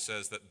 24 when he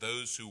says that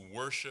those who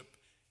worship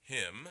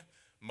him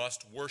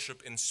must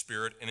worship in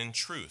spirit and in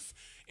truth.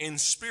 In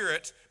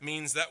spirit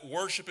means that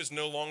worship is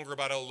no longer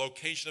about a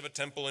location of a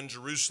temple in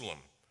Jerusalem.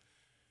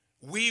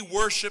 We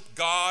worship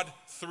God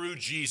through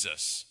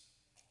Jesus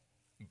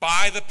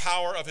by the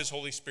power of his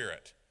Holy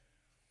Spirit.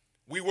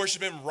 We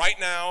worship him right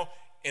now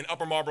in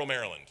Upper Marlboro,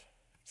 Maryland,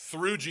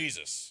 through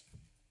Jesus,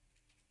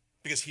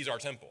 because he's our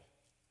temple.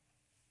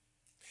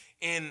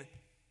 In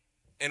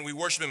And we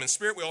worship him in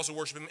spirit. We also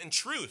worship him in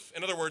truth.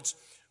 In other words,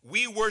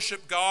 we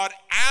worship God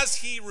as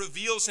he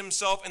reveals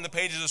himself in the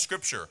pages of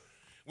Scripture.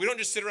 We don't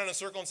just sit around in a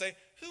circle and say,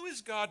 who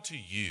is God to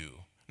you?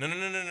 No.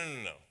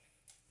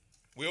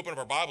 We open up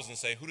our Bibles and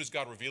say, who does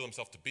God reveal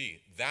himself to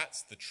be?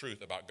 That's the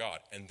truth about God,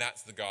 and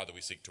that's the God that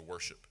we seek to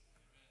worship.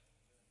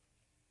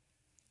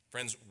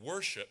 Friends,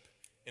 worship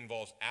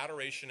involves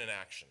adoration and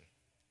action.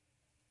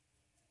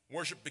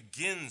 Worship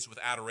begins with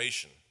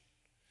adoration,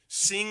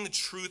 seeing the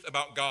truth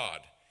about God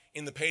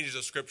in the pages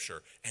of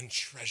Scripture and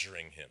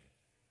treasuring him.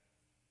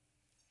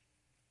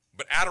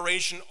 But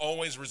adoration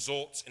always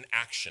results in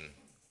action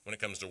when it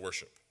comes to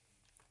worship.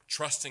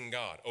 Trusting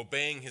God,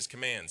 obeying his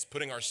commands,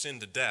 putting our sin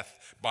to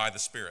death by the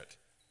Spirit.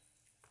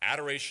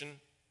 Adoration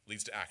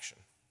leads to action.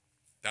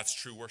 That's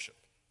true worship.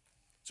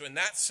 So in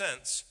that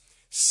sense,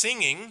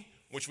 singing,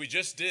 which we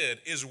just did,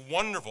 is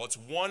wonderful. It's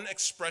one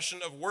expression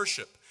of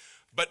worship.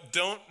 But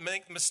don't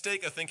make the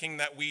mistake of thinking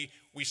that we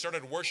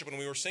started worship when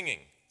we were singing.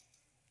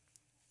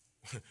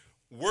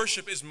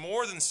 Worship is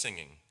more than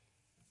singing.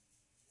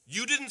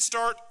 You didn't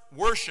start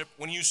worship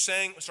when you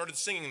started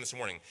singing this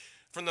morning.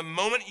 From the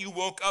moment you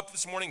woke up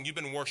this morning, you've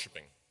been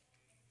worshiping.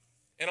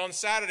 And on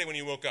Saturday when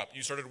you woke up,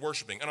 you started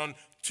worshiping. And on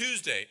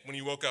Tuesday when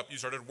you woke up, you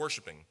started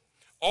worshiping.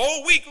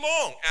 All week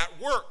long,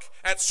 at work,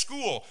 at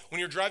school, when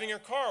you're driving your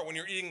car, when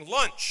you're eating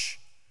lunch,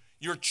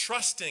 you're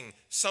trusting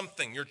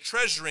something, you're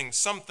treasuring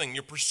something,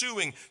 you're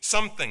pursuing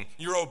something,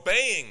 you're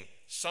obeying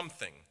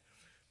something.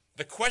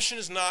 The question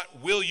is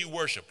not, will you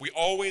worship? We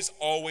always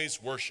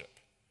worship.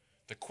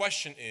 The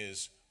question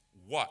is,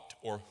 what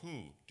or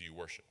who do you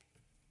worship?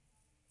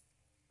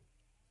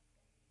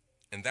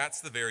 And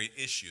that's the very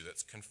issue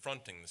that's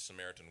confronting the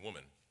Samaritan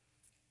woman.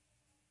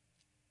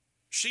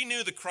 She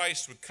knew the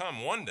Christ would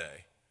come one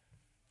day.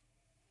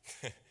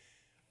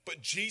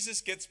 But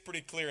Jesus gets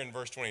pretty clear in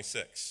verse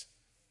 26.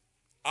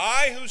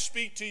 I who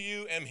speak to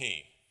you am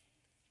he.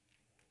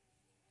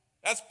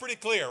 That's pretty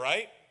clear,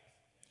 right?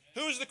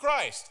 Who's the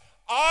Christ?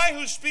 I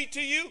who speak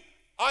to you,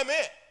 I'm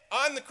it.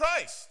 I'm the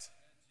Christ.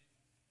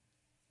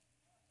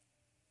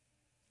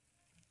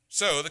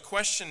 So the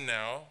question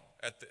now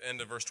at the end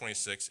of verse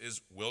 26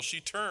 is, will she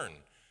turn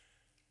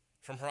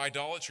from her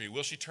idolatry?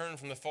 Will she turn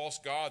from the false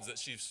gods that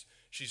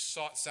she's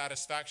sought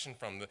satisfaction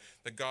from,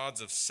 the gods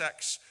of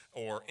sex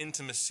or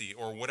intimacy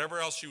or whatever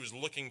else she was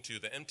looking to,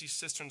 the empty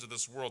cisterns of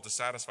this world to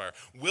satisfy her?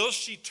 Will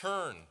she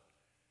turn?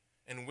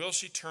 And will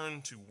she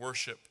turn to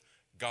worship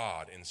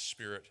God in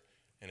spirit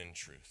and in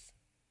truth?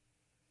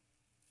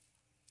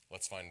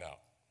 Let's find out.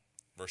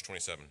 Verse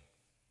 27.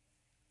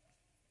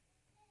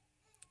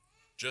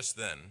 Just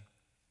then,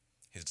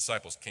 his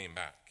disciples came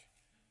back.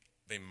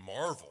 They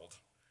marveled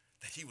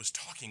that he was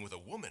talking with a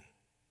woman.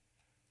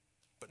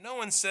 But no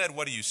one said,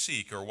 what do you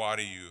seek, or why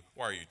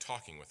are you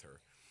talking with her?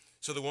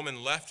 So the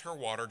woman left her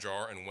water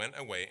jar and went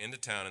away into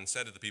town and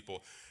said to the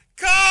people,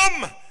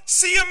 come,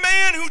 see a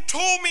man who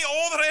told me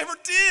all that I ever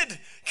did.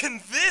 Can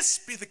this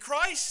be the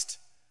Christ?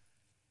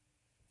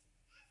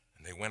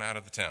 And they went out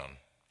of the town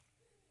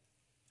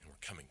and were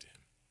coming to him.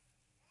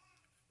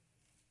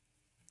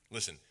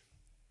 Listen,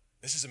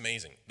 this is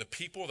amazing. The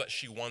people that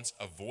she once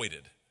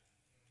avoided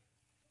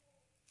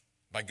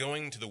by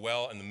going to the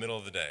well in the middle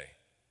of the day,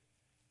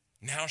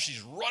 now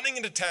she's running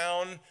into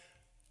town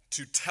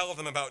to tell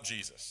them about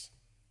Jesus.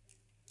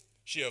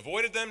 She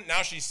avoided them.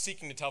 Now she's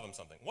seeking to tell them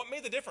something. What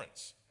made the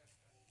difference?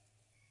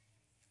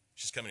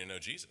 She's coming to know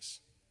Jesus.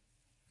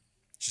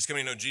 She's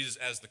coming to know Jesus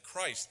as the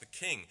Christ, the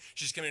King.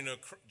 She's coming to know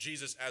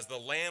Jesus as the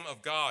Lamb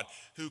of God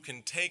who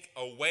can take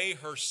away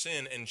her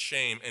sin and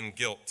shame and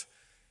guilt.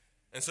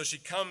 And so she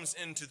comes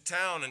into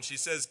town and she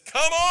says,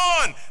 come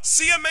on,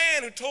 see a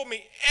man who told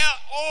me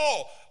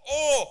all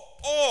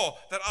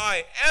that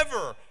I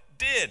ever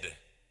did.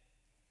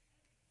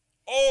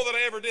 All that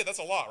I ever did. That's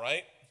a lot,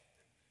 right?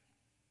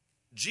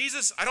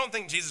 I don't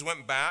think Jesus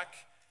went back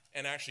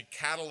and actually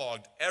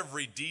cataloged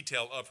every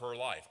detail of her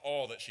life,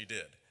 all that she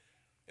did.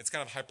 It's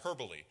kind of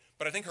hyperbole.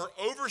 But I think her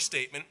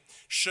overstatement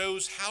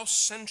shows how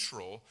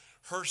central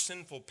her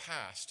sinful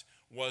past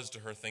was to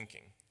her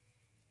thinking.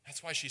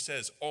 That's why she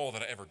says, all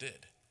that I ever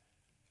did.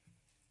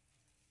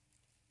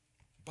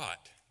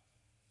 But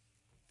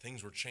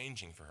things were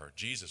changing for her.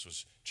 Jesus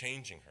was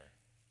changing her.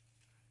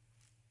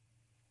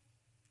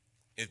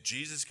 If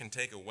Jesus can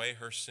take away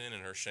her sin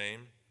and her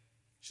shame,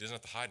 she doesn't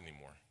have to hide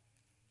anymore.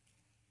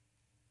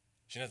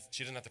 She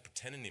doesn't have to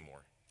pretend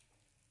anymore.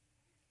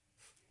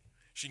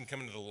 She can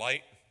come into the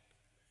light.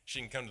 She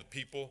can come to the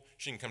people.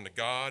 She can come to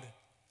God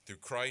through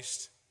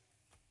Christ.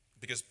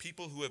 Because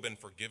people who have been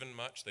forgiven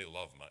much, they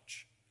love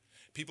much.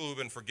 People who have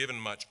been forgiven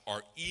much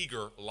are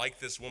eager, like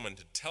this woman,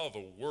 to tell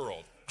the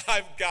world,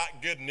 I've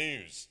got good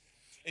news.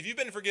 If you've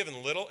been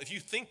forgiven little, if you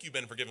think you've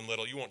been forgiven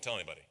little, you won't tell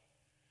anybody.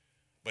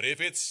 But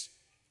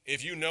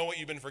if you know what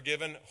you've been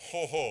forgiven,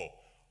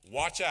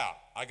 watch out.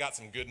 I got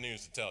some good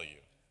news to tell you.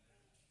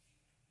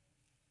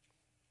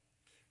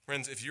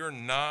 Friends, if you're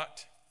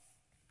not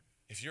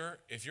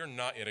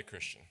yet a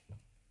Christian,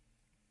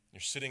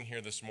 you're sitting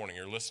here this morning,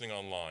 you're listening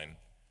online,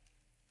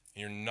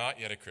 and you're not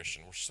yet a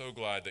Christian, we're so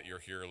glad that you're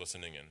here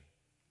listening in.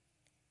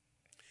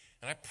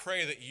 And I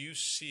pray that you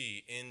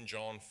see in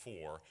John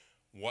 4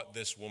 what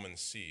this woman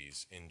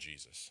sees in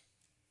Jesus.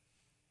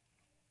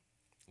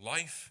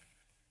 Life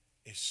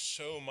is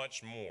so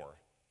much more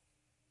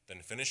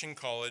than finishing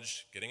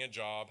college, getting a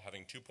job,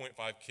 having 2.5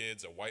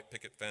 kids, a white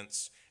picket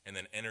fence, and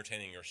then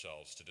entertaining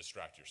yourselves to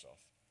distract yourself.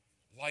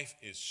 Life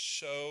is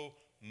so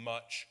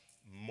much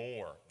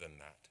more than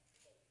that.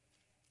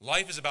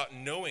 Life is about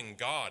knowing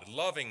God,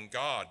 loving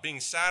God, being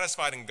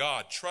satisfied in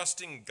God,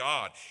 trusting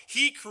God.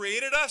 He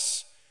created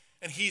us,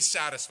 and he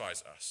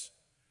satisfies us.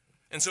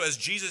 And so as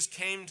Jesus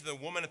came to the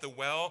woman at the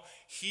well,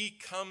 he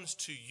comes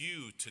to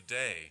you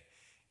today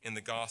in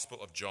the Gospel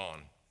of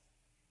John.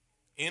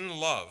 In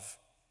love,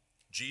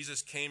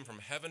 Jesus came from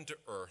heaven to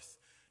earth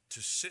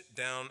to sit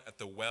down at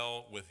the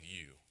well with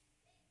you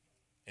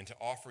and to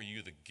offer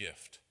you the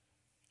gift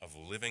of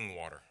living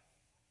water.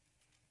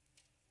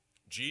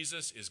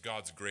 Jesus is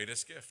God's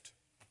greatest gift.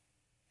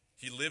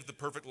 He lived the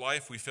perfect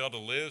life we failed to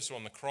live, so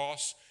on the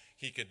cross,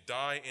 he could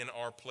die in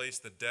our place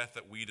the death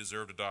that we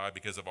deserve to die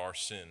because of our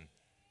sin.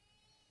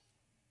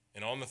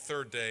 And on the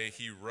third day,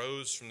 he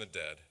rose from the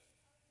dead,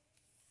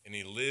 and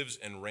he lives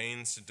and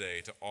reigns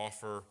today to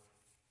offer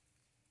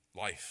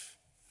life,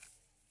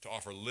 to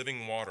offer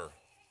living water,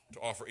 to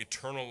offer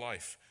eternal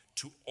life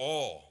to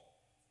all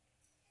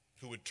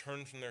who would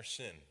turn from their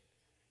sin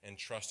and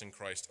trust in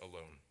Christ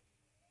alone.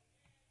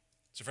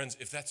 So friends,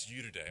 if that's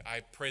you today,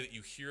 I pray that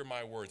you hear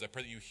my words. I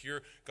pray that you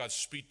hear God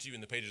speak to you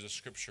in the pages of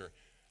Scripture,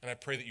 and I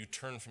pray that you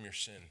turn from your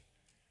sin,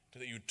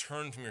 that you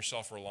turn from your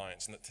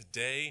self-reliance, and that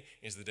today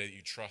is the day that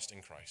you trust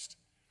in Christ.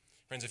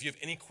 Friends, if you have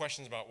any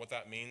questions about what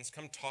that means,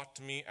 come talk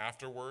to me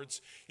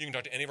afterwards. You can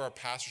talk to any of our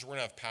pastors. We're going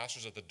to have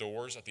pastors at the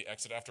doors, at the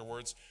exit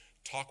afterwards.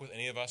 Talk with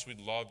any of us. We'd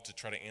love to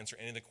try to answer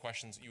any of the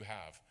questions that you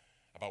have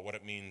about what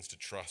it means to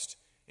trust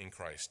in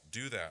Christ.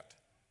 Do that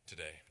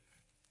today.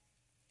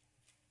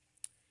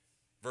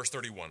 Verse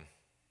 31.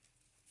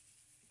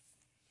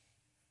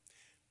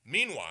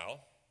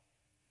 Meanwhile,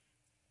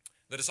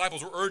 the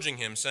disciples were urging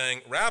him,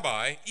 saying,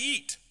 "Rabbi,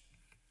 eat."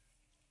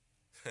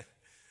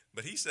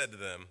 But he said to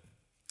them,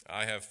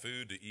 "I have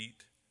food to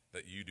eat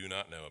that you do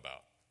not know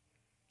about."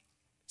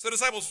 So the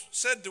disciples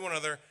said to one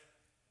another,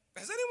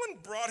 "Has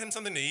anyone brought him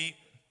something to eat?"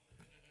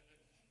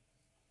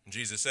 And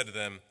Jesus said to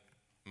them,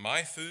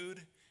 "My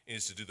food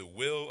is to do the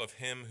will of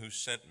him who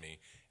sent me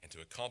and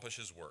to accomplish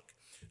his work.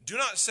 Do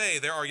not say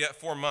there are yet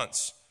 4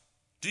 months.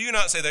 Do you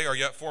not say there are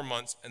yet 4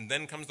 months and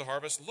then comes the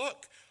harvest?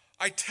 Look,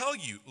 I tell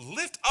you,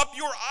 lift up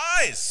your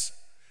eyes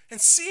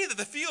and see that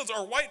the fields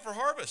are white for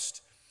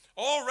harvest.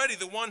 Already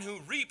the one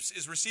who reaps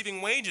is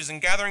receiving wages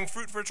and gathering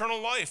fruit for eternal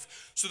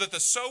life, so that the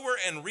sower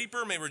and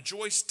reaper may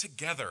rejoice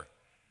together.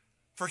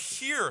 For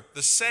here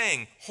the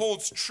saying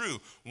holds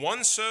true,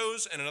 one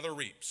sows and another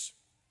reaps.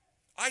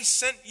 I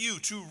sent you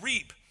to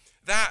reap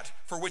that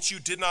for which you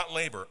did not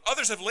labor.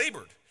 Others have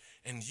labored,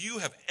 and you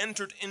have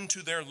entered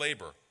into their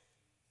labor."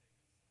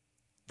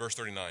 Verse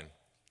 39.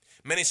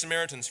 Many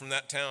Samaritans from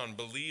that town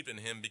believed in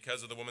him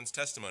because of the woman's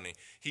testimony.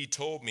 "He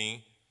told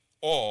me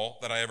all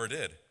that I ever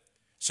did."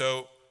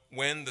 So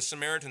when the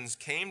Samaritans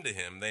came to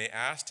him, they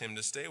asked him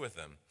to stay with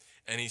them,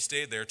 and he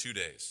stayed there 2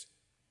 days.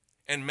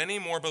 And many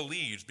more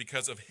believed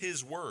because of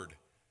his word.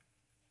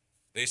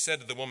 They said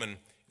to the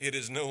woman, "It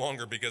is no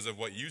longer because of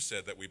what you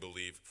said that we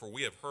believe, for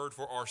we have heard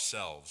for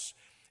ourselves,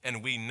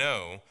 and we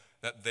know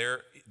that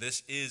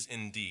this is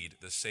indeed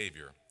the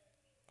Savior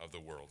of the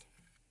world."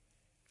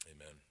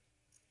 Amen.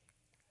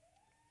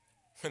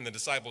 When the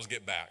disciples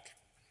get back,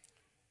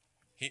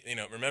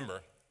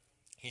 remember,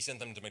 he sent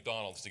them to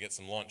McDonald's to get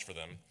some lunch for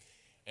them,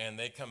 and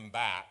they come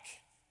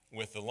back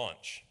with the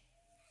lunch,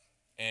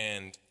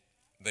 and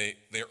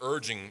they're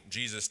urging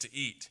Jesus to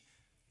eat,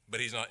 but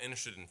he's not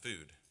interested in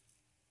food.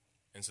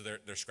 And so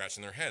they're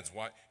scratching their heads.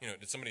 Why?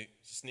 Did somebody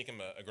sneak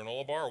him a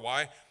granola bar?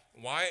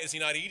 Why is he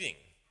not eating?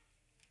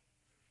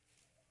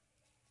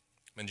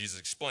 And Jesus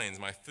explains,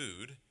 my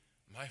food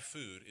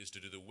is to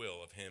do the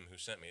will of him who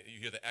sent me. You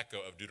hear the echo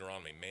of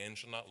Deuteronomy. Man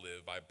shall not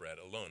live by bread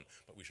alone,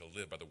 but we shall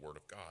live by the word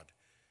of God.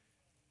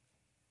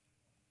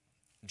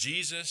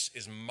 Jesus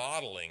is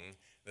modeling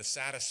the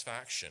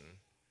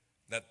satisfaction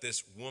that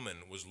this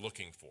woman was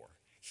looking for.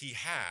 He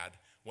had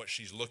what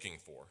she's looking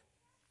for.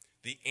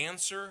 The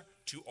answer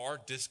to our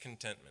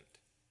discontentment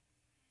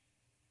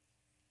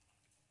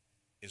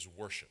is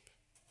worship.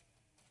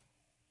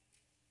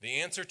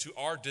 The answer to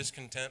our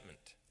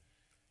discontentment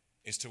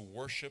is to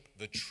worship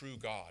the true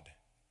God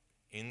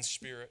in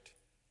spirit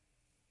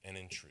and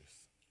in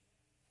truth.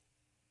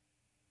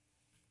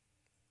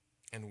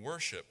 And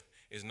worship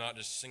is not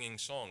just singing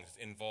songs.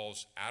 It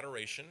involves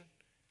adoration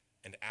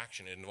and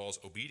action. It involves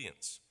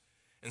obedience.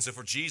 And so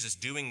for Jesus,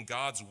 doing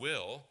God's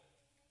will,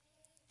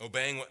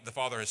 obeying what the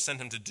Father has sent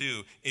him to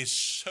do,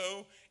 it's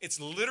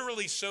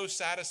literally so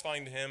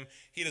satisfying to him,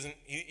 he doesn't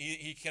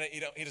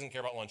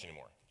care about lunch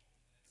anymore.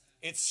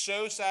 It's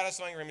so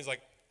satisfying for him, he's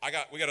like,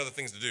 we got other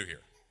things to do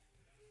here.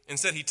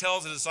 Instead, he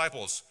tells the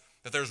disciples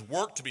that there's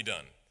work to be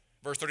done.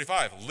 Verse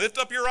 35, lift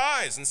up your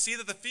eyes and see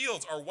that the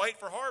fields are white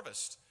for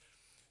harvest.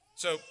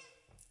 So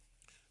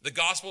The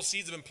gospel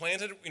seeds have been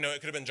planted. It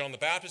could have been John the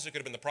Baptist. It could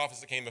have been the prophets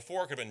that came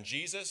before. It could have been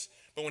Jesus.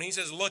 But when he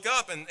says, look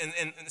up and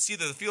see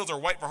that the fields are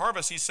white for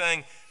harvest, he's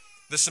saying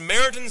the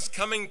Samaritans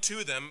coming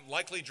to them,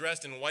 likely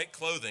dressed in white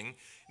clothing,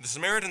 the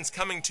Samaritans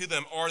coming to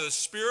them are the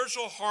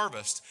spiritual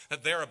harvest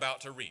that they're about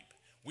to reap.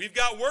 We've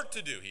got work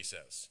to do, he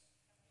says.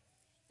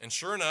 And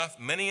sure enough,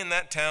 many in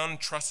that town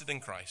trusted in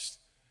Christ.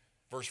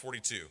 Verse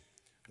 42,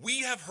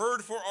 we have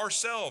heard for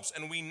ourselves,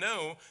 and we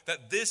know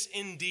that this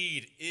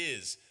indeed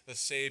is the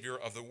Savior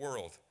of the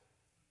world.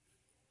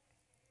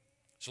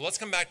 So let's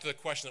come back to the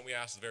question that we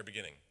asked at the very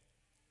beginning.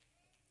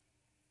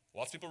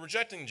 Lots of people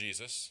rejecting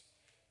Jesus.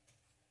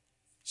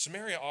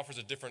 Samaria offers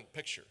a different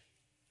picture.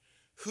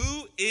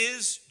 Who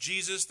is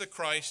Jesus the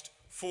Christ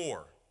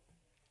for?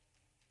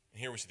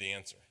 And here we see the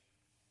answer.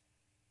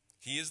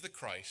 He is the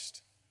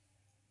Christ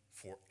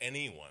for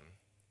anyone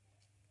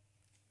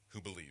who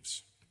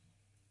believes.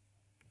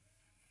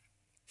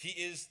 He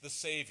is the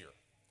Savior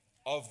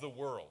of the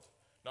world,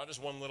 not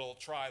just one little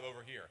tribe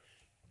over here.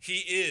 He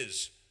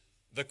is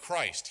the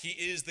Christ. He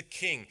is the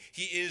King.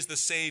 He is the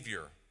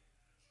Savior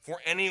for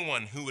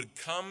anyone who would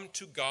come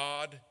to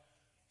God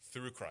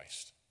through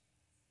Christ.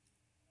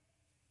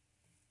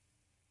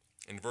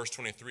 In verse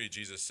 23,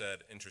 Jesus said,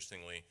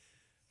 interestingly,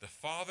 the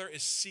Father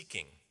is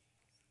seeking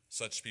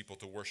such people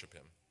to worship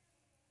him.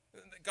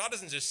 God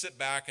doesn't just sit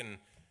back and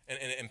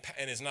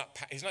he's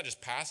not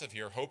just passive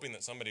here, hoping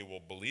that somebody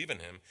will believe in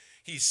him.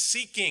 He's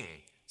seeking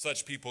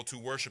such people to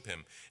worship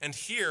him. And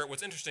here,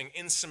 what's interesting,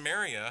 in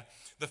Samaria,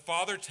 the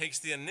Father takes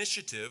the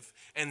initiative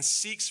and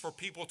seeks for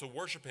people to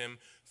worship him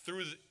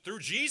through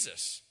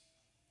Jesus.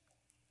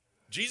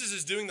 Jesus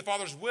is doing the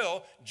Father's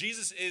will.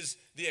 Jesus is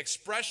the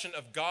expression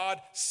of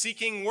God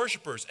seeking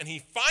worshipers, and he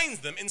finds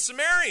them in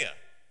Samaria.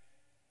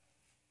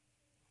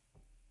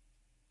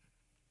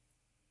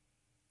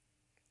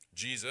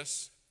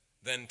 Jesus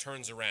then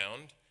turns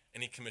around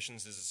and he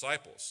commissions his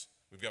disciples.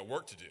 We've got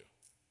work to do.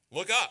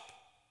 Look up.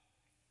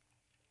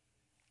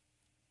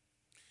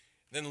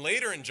 Then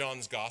later in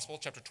John's Gospel,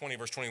 chapter 20,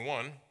 verse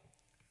 21,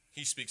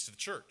 he speaks to the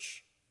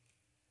church.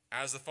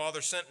 As the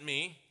Father sent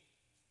me,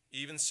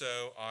 even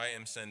so I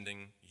am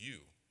sending you.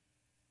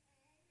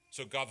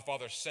 So God the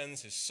Father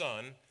sends his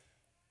Son.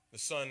 The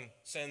Son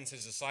sends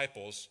his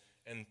disciples,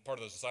 and part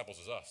of those disciples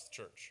is us, the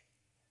church.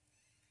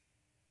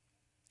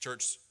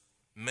 Church,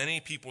 many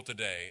people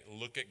today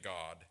look at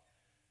God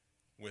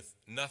with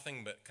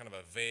nothing but kind of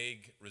a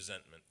vague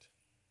resentment,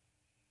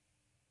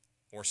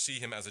 or see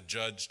him as a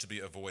judge to be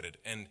avoided.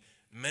 And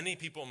many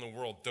people in the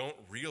world don't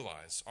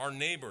realize, our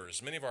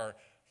neighbors, many of our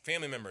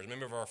family members,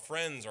 many of our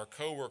friends, our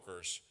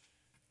coworkers,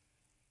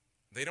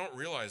 they don't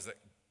realize that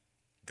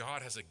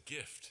God has a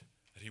gift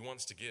that he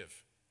wants to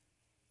give.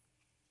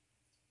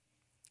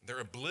 They're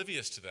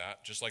oblivious to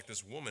that, just like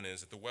this woman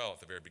is at the well at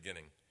the very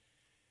beginning.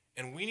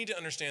 And we need to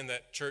understand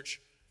that,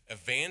 church,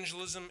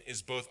 evangelism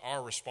is both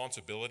our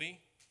responsibility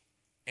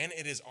and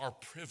it is our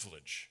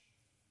privilege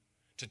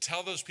to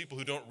tell those people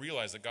who don't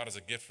realize that God has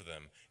a gift for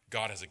them,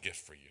 God has a gift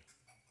for you.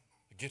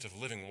 A gift of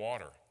living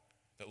water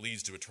that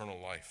leads to eternal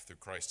life through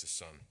Christ his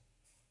Son.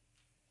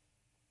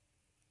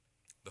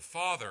 The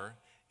Father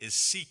is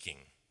seeking.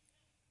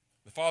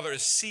 The Father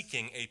is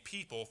seeking a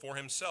people for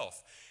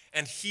himself.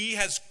 And he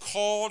has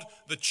called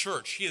the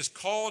church. He has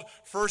called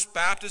First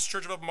Baptist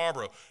Church of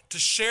Marlborough to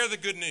share the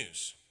good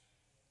news.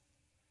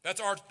 That's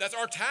our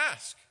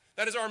task.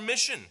 That is our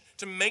mission,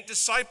 to make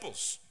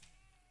disciples.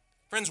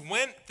 Friends,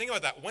 think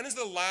about that. When is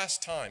the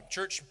last time,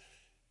 church,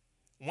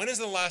 when is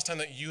the last time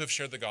that you have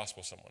shared the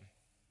gospel with someone?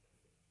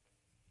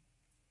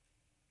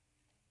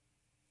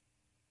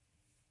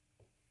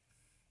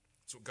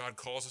 That's what God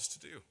calls us to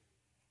do.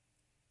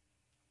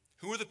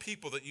 Who are the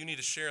people that you need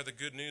to share the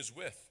good news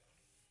with?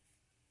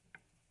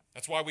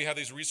 That's why we have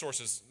these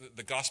resources,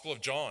 the Gospel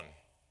of John,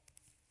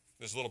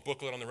 this little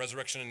booklet on the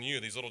resurrection in you,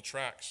 these little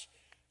tracts,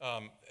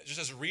 just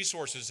as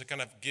resources to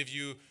kind of give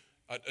you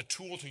a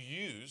tool to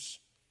use.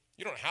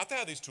 You don't have to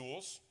have these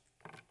tools.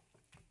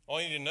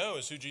 All you need to know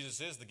is who Jesus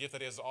is, the gift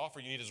that he has to offer.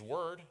 You need his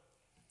word.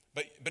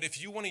 But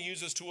if you want to use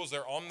those tools,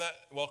 they're on that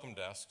welcome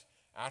desk.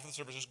 After the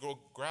service, just go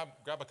grab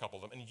a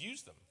couple of them and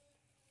use them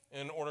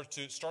in order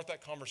to start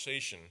that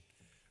conversation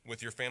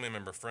with your family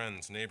member,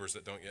 friends, neighbors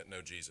that don't yet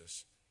know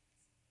Jesus.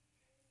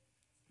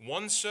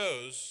 One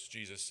sows,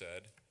 Jesus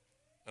said,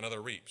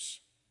 another reaps.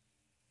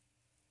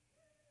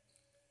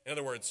 In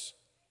other words,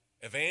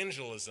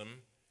 evangelism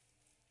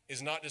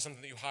is not just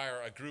something that you hire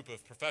a group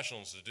of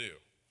professionals to do.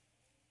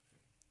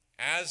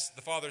 As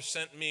the Father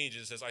sent me,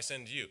 Jesus says, I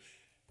send you.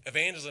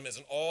 Evangelism is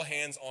an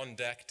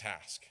all-hands-on-deck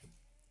task.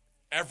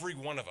 Every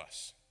one of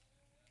us.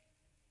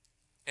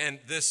 And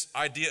this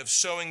idea of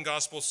sowing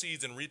gospel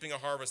seeds and reaping a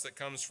harvest that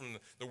comes from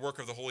the work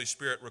of the Holy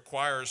Spirit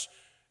requires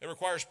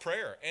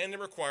prayer, and it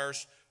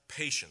requires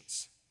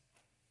patience.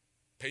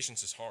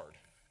 Patience is hard.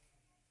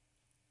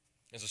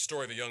 There's a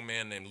story of a young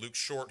man named Luke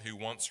Short who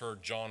once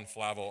heard John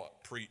Flavel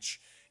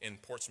preach in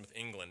Portsmouth,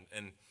 England.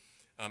 And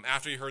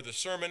after he heard the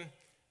sermon,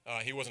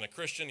 he wasn't a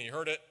Christian. He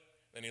heard it.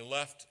 Then he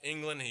left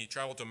England. He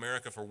traveled to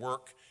America for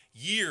work.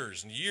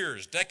 Years and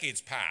years,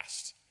 decades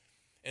passed.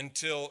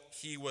 until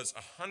he was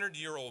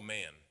 100-year-old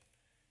man.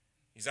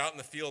 He's out in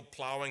the field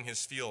plowing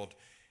his field,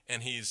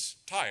 and he's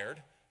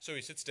tired, so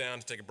he sits down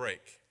to take a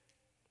break.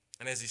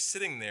 And as he's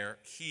sitting there,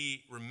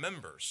 he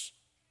remembers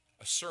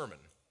a sermon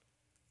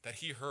that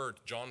he heard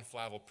John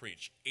Flavel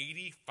preach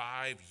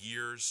 85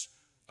 years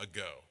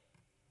ago.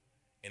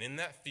 And in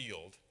that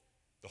field,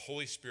 the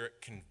Holy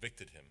Spirit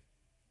convicted him.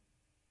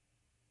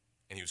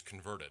 And he was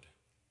converted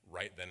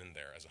right then and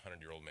there as a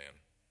 100-year-old man.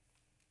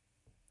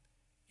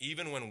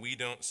 Even when we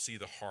don't see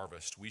the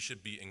harvest, we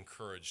should be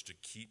encouraged to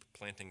keep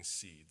planting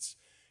seeds,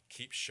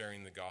 keep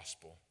sharing the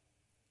gospel.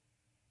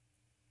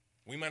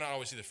 We might not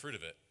always see the fruit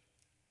of it,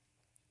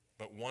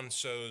 but one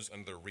sows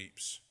and the other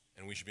reaps,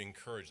 and we should be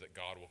encouraged that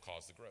God will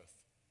cause the growth.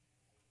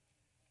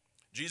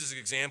 Jesus'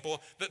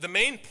 example, the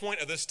main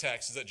point of this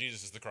text is that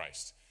Jesus is the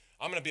Christ.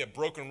 I'm going to be a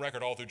broken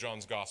record all through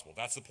John's gospel.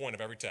 That's the point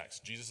of every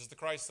text. Jesus is the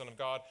Christ, Son of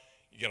God.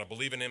 You got to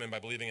believe in him, and by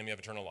believing in him, you have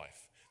eternal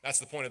life. That's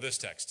the point of this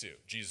text too.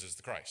 Jesus is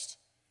the Christ.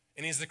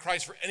 And he's the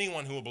Christ for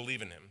anyone who will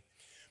believe in him.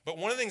 But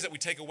one of the things that we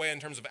take away in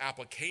terms of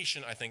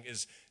application, I think,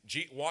 is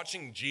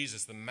watching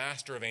Jesus, the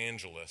master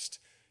evangelist,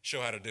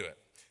 show how to do it.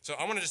 So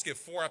I want to just give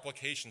 4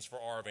 applications for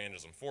our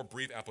evangelism, 4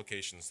 brief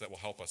applications that will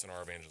help us in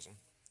our evangelism.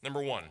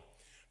 Number 1,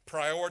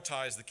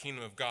 prioritize the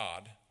kingdom of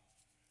God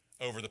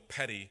over the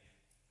petty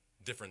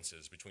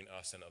differences between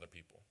us and other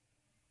people.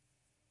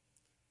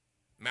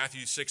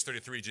 Matthew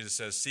 6:33, Jesus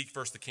says, seek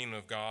first the kingdom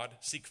of God.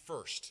 Seek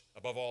first,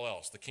 above all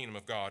else, the kingdom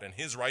of God and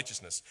his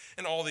righteousness,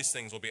 and all these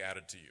things will be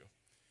added to you.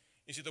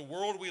 You see, the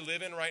world we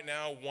live in right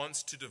now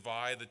wants to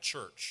divide the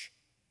church.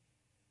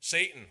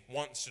 Satan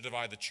wants to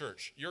divide the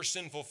church. Your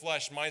sinful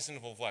flesh, my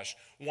sinful flesh,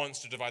 wants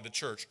to divide the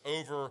church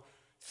over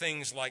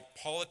things like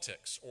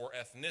politics or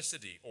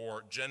ethnicity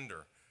or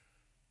gender.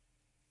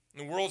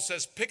 And the world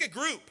says, pick a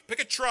group, pick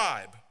a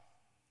tribe.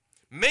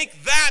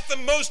 Make that the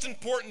most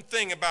important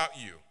thing about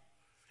you.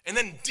 And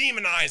then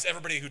demonize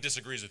everybody who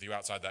disagrees with you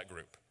outside that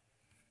group.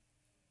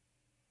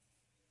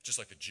 Just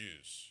like the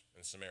Jews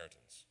and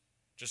Samaritans.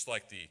 Just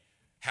like the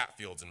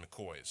Hatfields and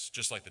McCoys.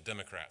 Just like the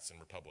Democrats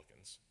and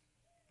Republicans.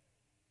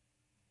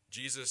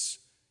 Jesus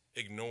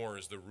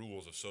ignores the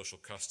rules of social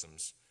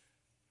customs,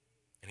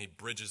 and he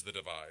bridges the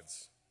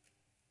divides.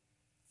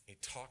 He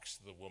talks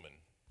to the woman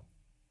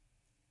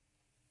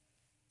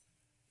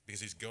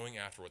because he's going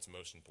after what's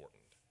most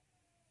important.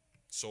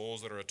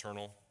 Souls that are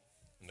eternal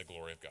and the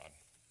glory of God.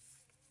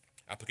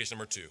 Application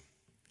number 2.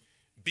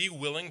 Be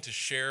willing to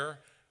share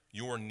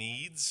your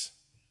needs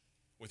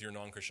with your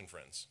non-Christian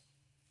friends.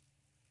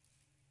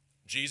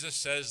 Jesus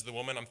says to the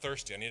woman, I'm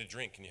thirsty, I need a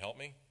drink, can you help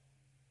me?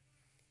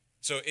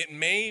 So it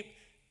may,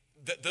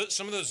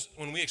 some of those,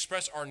 when we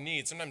express our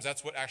needs, sometimes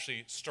that's what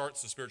actually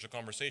starts the spiritual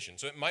conversation.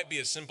 So it might be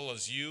as simple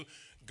as you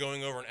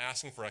going over and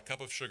asking for a cup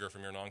of sugar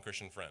from your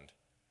non-Christian friend.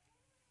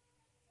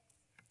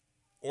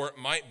 Or it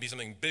might be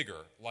something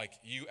bigger, like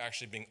you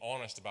actually being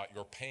honest about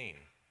your pain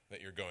that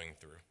you're going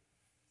through.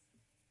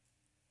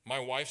 My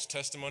wife's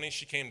testimony,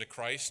 she came to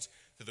Christ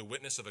through the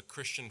witness of a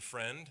Christian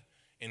friend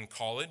in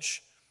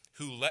college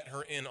who let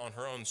her in on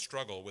her own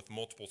struggle with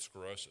multiple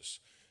sclerosis.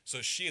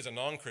 So she, as a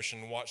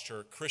non-Christian, watched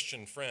her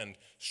Christian friend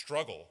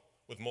struggle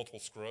with multiple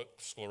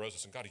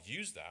sclerosis, and God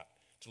used that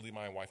to lead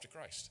my wife to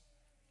Christ.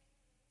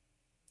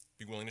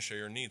 Be willing to share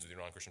your needs with your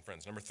non-Christian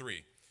friends. Number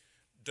 3,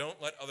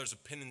 don't let others'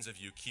 opinions of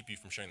you keep you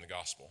from sharing the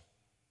gospel.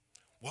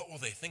 What will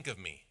they think of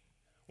me?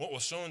 What will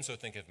so-and-so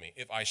think of me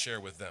if I share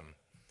with them?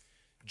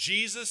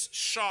 Jesus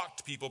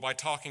shocked people by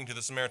talking to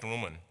the Samaritan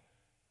woman.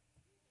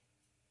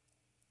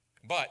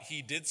 But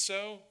he did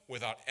so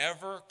without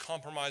ever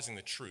compromising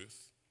the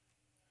truth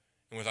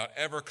and without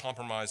ever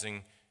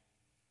compromising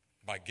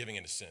by giving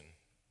into sin.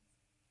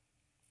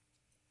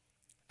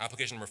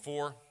 Application number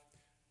 4,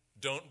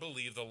 don't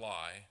believe the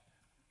lie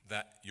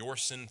that your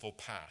sinful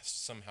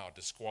past somehow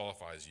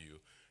disqualifies you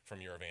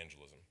from your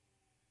evangelism.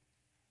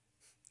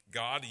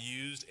 God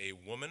used a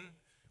woman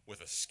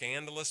with a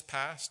scandalous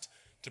past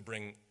to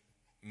bring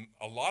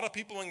a lot of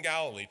people in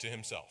Galilee to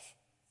himself.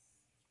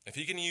 If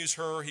he can use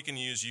her, he can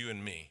use you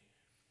and me.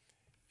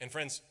 And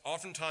friends,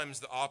 oftentimes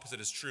the opposite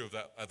is true of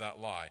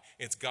that lie.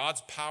 It's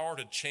God's power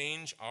to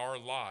change our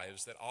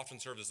lives that often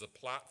serves as a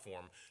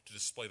platform to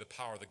display the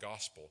power of the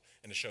gospel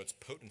and to show its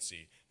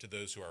potency to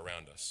those who are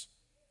around us.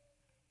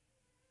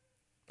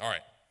 All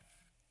right.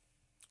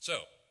 So,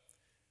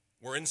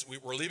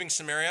 we're leaving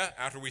Samaria.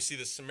 After we see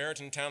the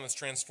Samaritan town that's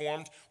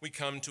transformed, we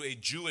come to a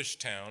Jewish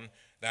town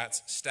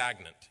that's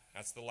stagnant.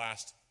 That's the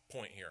last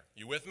point here.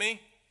 You with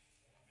me?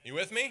 You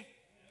with me?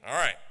 All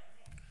right.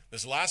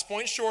 This last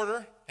point's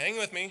shorter. Hang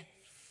with me.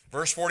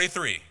 Verse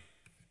 43.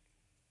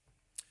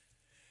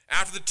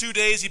 After the 2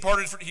 days,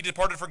 he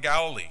departed for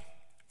Galilee.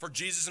 For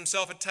Jesus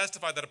himself had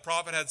testified that a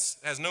prophet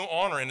has no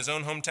honor in his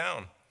own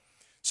hometown.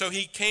 So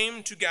he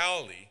came to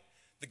Galilee.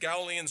 The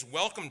Galileans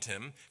welcomed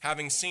him,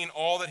 having seen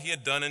all that he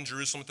had done in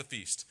Jerusalem at the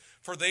feast.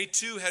 For they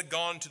too had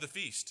gone to the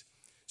feast.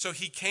 So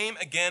he came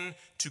again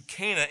to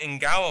Cana in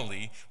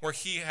Galilee, where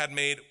he had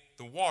made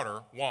the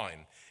water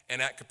wine.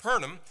 And at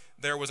Capernaum,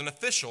 there was an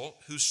official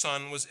whose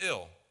son was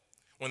ill.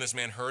 When this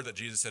man heard that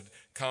Jesus had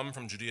come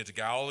from Judea to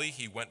Galilee,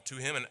 he went to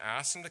him and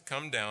asked him to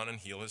come down and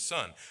heal his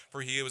son,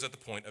 for he was at the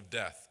point of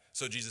death.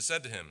 So Jesus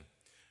said to him,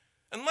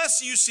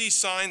 "Unless you see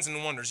signs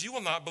and wonders, you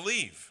will not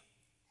believe."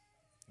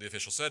 The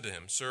official said to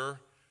him, "Sir,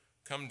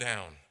 come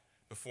down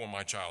before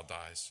my child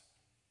dies."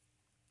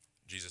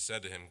 Jesus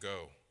said to him,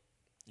 "Go,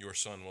 your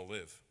son will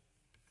live."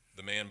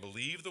 The man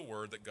believed the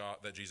word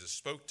that Jesus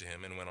spoke to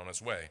him and went on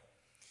his way.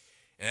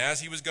 And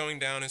as he was going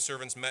down, his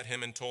servants met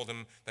him and told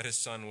him that his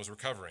son was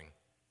recovering.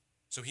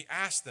 So he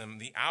asked them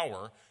the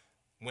hour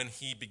when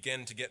he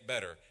began to get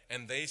better,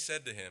 and they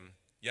said to him,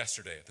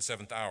 "Yesterday, at the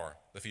 7th hour,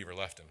 the fever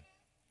left him."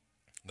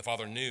 The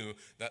father knew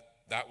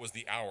that was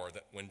the hour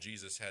that when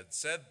Jesus had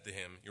said to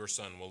him, "Your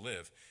son will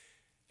live,"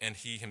 and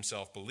he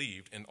himself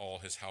believed, and all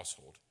his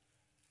household.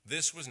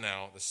 This was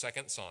now the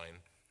second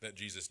sign that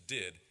Jesus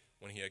did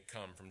when he had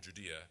come from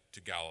Judea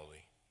to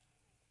Galilee.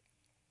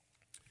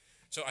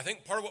 So I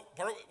think part of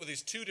what with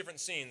these two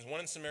different scenes, one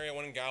in Samaria,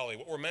 one in Galilee,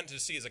 what we're meant to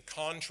see is a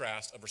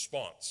contrast of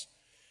response.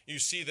 You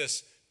see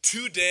this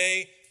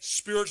 2-day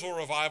spiritual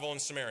revival in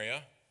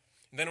Samaria,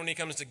 and then when he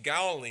comes to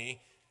Galilee,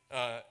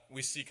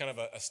 we see kind of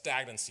a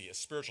stagnancy, a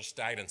spiritual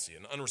stagnancy,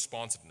 an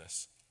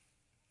unresponsiveness.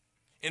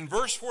 In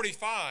verse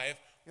 45,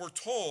 we're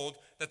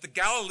told that the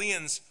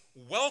Galileans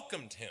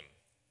welcomed him.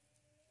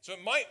 So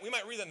we might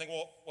read that and think,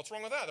 well, what's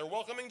wrong with that? They're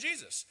welcoming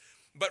Jesus.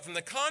 But from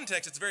the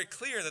context, it's very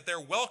clear that their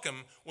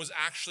welcome was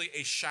actually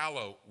a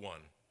shallow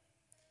one.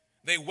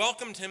 They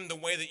welcomed him the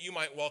way that you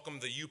might welcome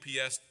the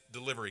UPS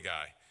delivery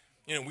guy.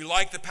 You know, we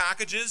like the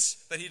packages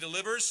that he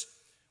delivers,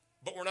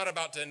 but we're not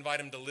about to invite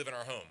him to live in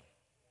our home.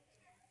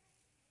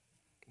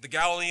 The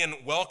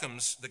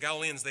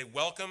Galileans, they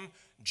welcome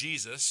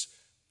Jesus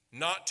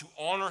not to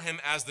honor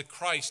him as the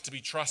Christ to be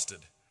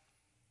trusted.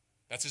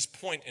 That's his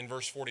point in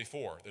verse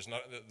 44.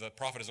 The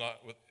prophet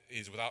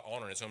is without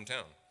honor in his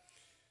hometown.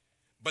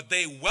 But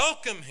they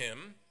welcome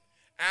him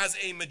as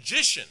a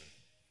magician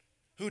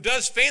who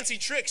does fancy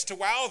tricks to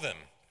wow them.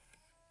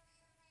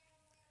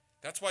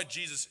 That's why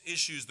Jesus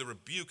issues the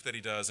rebuke that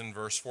he does in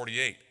verse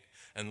 48.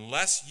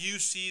 Unless you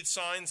see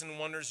signs and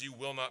wonders, you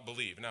will not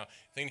believe. Now,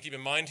 the thing to keep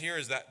in mind here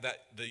is that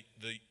the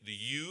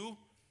you,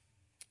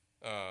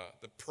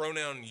 the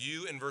pronoun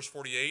you in verse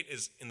 48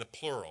 is in the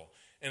plural.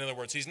 In other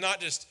words, he's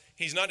not just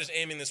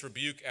aiming this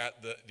rebuke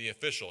at the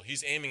official.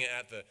 He's aiming it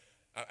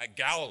at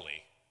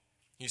Galilee.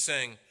 He's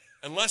saying,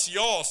 unless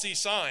y'all see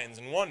signs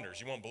and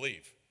wonders, you won't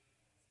believe.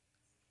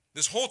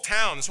 This whole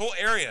town, this whole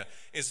area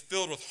is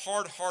filled with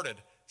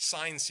hard-hearted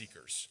sign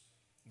seekers.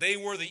 They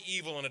were the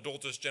evil and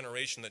adulterous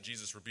generation that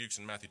Jesus rebukes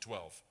in Matthew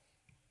 12.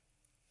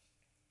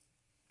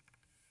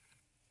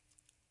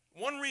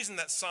 One reason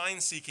that sign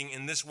seeking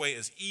in this way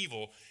is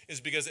evil is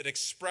because it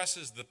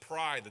expresses the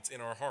pride that's in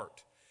our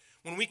heart.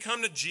 When we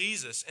come to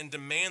Jesus and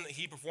demand that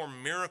he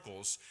perform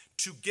miracles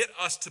to get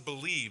us to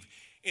believe,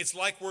 it's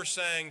like we're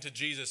saying to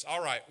Jesus,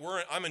 all right,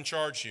 I'm in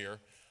charge here.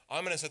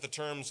 I'm going to set the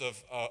terms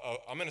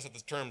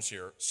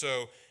here.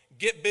 So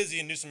get busy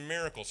and do some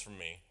miracles for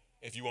me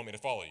if you want me to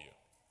follow you.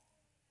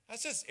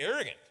 That's just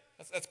arrogant.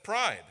 That's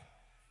pride.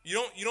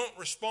 You don't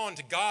respond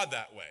to God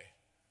that way.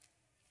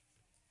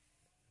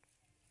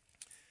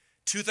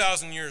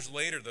 2,000 years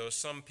later, though,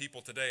 some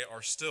people today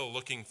are still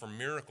looking for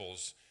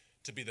miracles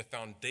to be the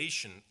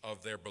foundation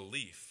of their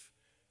belief.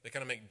 They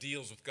kind of make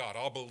deals with God.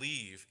 I'll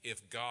believe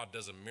if God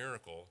does a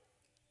miracle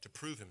to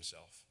prove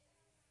himself.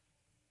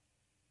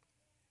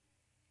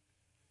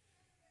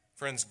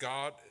 Friends,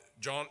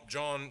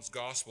 John's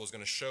gospel is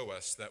going to show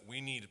us that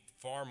we need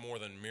far more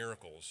than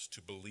miracles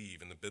to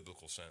believe in the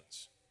biblical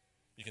sense.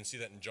 You can see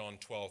that in John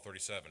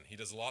 12:37. He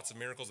does lots of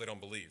miracles, they don't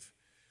believe.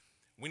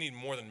 We need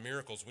more than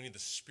miracles. We need the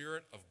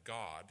Spirit of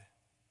God.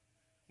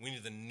 We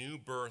need the new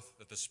birth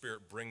that the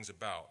Spirit brings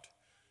about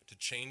to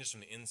change us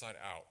from the inside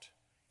out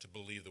to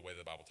believe the way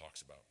the Bible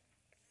talks about.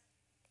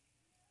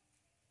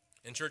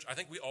 In church, I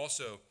think we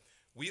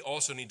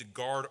also need to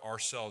guard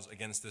ourselves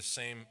against this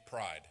same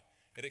pride.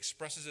 It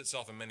expresses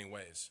itself in many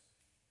ways.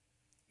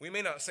 We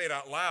may not say it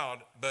out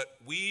loud, but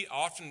we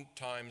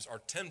oftentimes are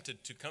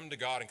tempted to come to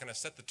God and kind of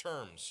set the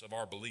terms of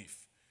our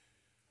belief.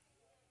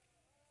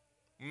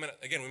 We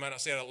might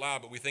not say it out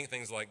loud, but we think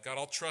things like, God,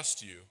 I'll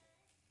trust you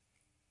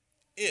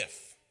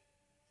if.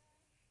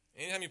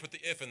 Anytime you put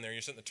the if in there,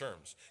 you're setting the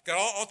terms.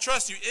 God, I'll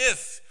trust you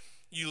if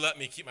you let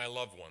me keep my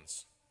loved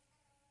ones.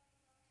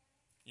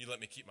 You let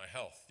me keep my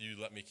health. You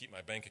let me keep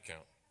my bank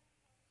account.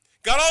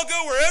 God, I'll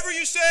go wherever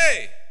you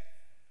say.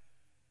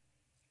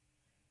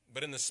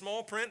 But in the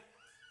small print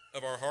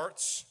of our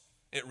hearts,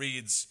 it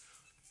reads,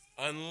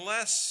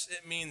 unless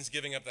it means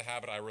giving up the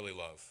habit I really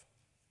love,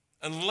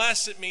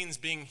 unless it means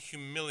being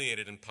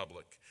humiliated in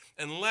public,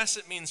 unless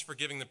it means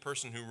forgiving the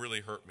person who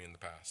really hurt me in the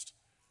past.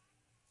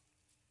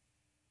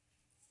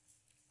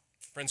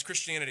 Friends,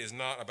 Christianity is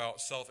not about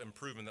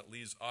self-improvement that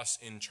leaves us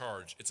in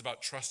charge. It's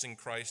about trusting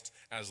Christ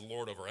as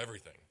Lord over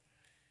everything.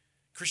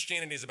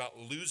 Christianity is about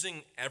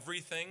losing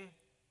everything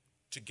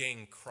to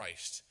gain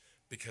Christ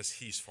because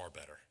he's far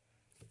better.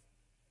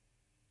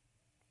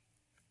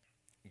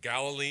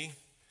 Galilee,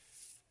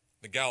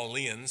 the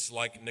Galileans,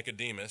 like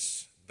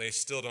Nicodemus, they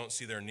still don't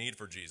see their need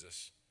for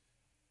Jesus.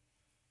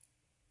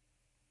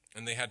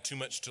 And they had too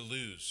much to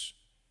lose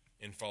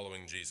in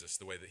following Jesus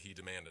the way that he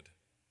demanded.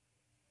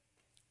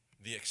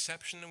 The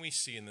exception that we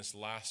see in this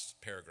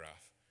last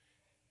paragraph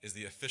is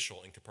the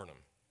official in Capernaum.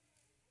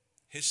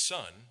 His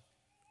son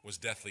was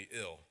deathly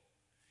ill.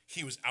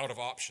 He was out of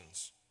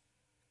options.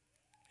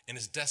 And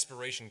his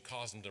desperation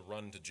caused him to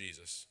run to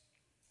Jesus.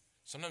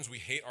 Sometimes we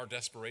hate our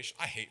desperation.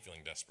 I hate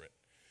feeling desperate.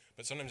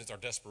 But sometimes it's our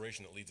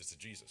desperation that leads us to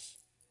Jesus.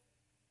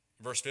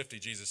 Verse 50,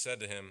 Jesus said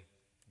to him,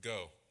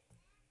 "Go,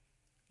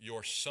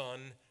 your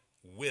son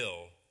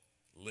will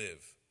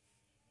live."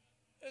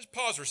 Let's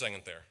pause for a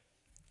second there.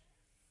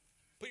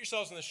 Put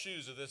yourselves in the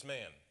shoes of this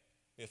man,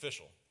 the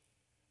official.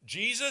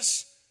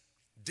 Jesus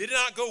did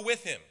not go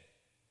with him.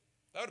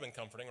 That would have been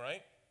comforting,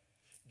 right?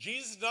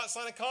 Jesus did not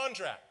sign a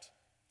contract.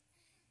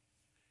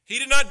 He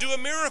did not do a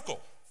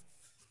miracle.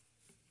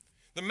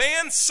 The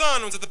man's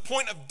son was at the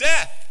point of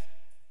death.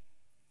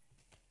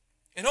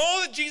 And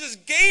all that Jesus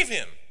gave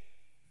him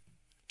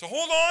to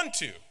hold on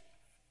to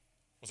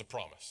was a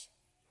promise,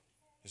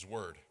 his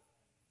word.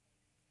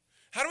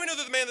 How do we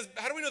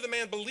know the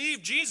man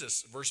believed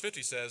Jesus? Verse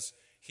 50 says,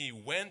 he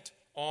went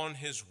on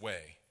his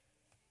way.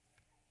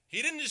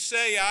 He didn't just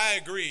say, "Yeah, I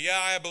agree.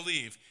 Yeah, I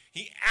believe."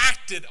 He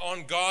acted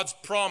on God's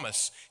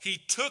promise. He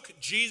took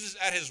Jesus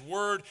at his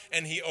word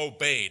and he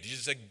obeyed.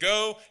 Jesus said,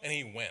 "Go," and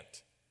he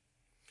went.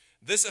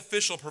 This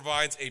official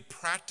provides a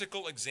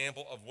practical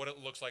example of what it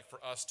looks like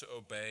for us to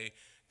obey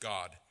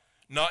God.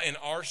 Not in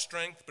our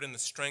strength, but in the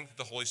strength that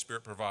the Holy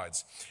Spirit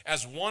provides.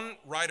 As one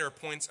writer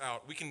points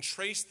out, we can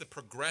trace the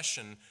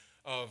progression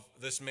of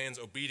this man's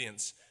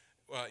obedience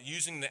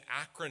using the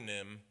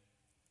acronym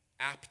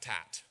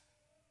APTAT.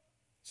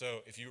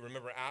 So if you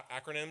remember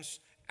acronyms,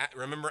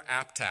 remember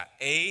APTAT.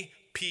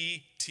 A-P-T-A-T.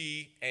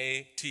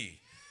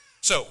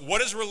 So what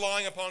does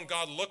relying upon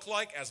God look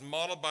like as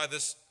modeled by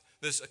this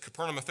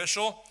Capernaum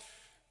official?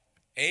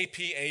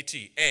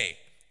 A-P-A-T. A,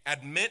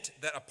 admit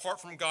that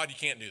apart from God you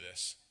can't do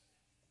this.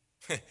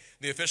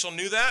 The official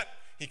knew that.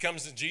 He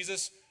comes to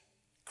Jesus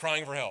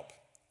crying for help.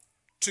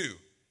 2,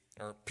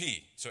 or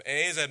P. So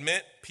A is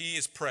admit, P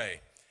is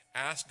pray.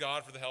 Ask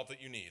God for the help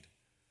that you need.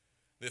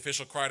 The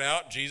official cried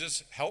out,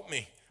 "Jesus, help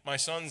me. My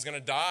son's going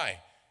to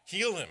die.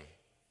 Heal him."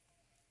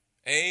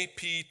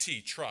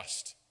 A-P-T,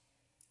 trust.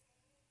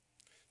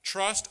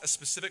 Trust a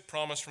specific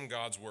promise from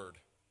God's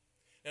word.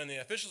 And in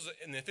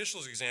the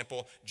official's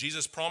example,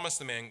 Jesus promised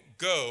the man,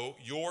 "Go,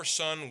 your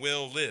son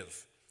will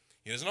live."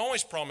 He doesn't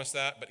always promise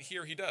that, but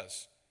here he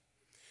does.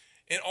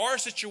 In our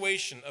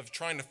situation of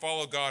trying to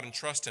follow God and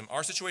trust him,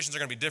 our situations are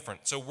going to be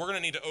different. So we're going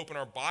to need to open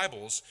our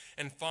Bibles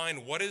and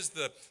find what is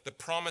the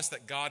promise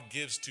that God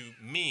gives to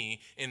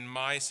me in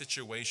my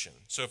situation.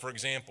 So for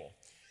example,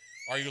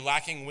 are you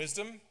lacking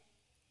wisdom?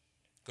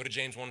 Go to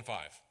James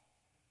 1:5.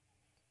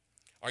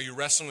 Are you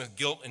wrestling with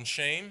guilt and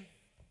shame?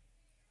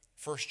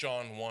 1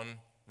 John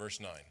 1, verse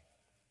 9.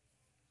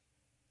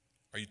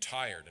 Are you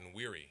tired and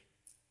weary?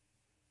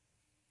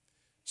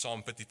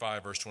 Psalm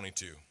 55, verse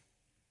 22.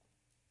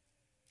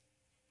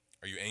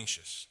 Are you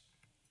anxious?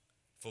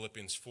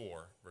 Philippians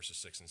 4, verses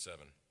 6 and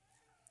 7.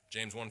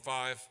 James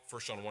 1:5,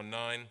 1 John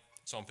 1:9,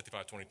 Psalm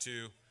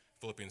 55:22,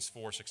 Philippians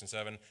 4, 6 and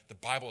 7. The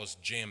Bible is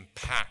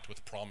jam-packed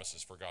with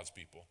promises for God's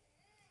people.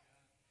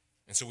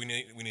 And so we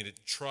need to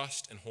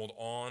trust and hold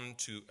on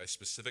to a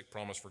specific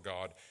promise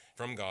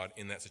from God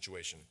in that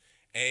situation.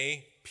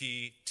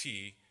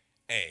 A-P-T-A,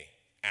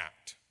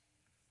 act.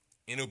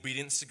 In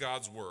obedience to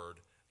God's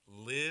word,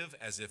 live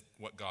as if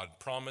what God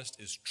promised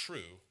is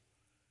true,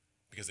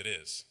 because it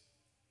is.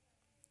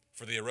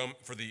 For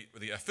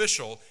the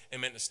official, it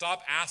meant to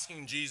stop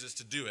asking Jesus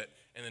to do it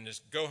and then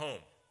just go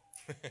home.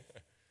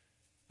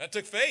 That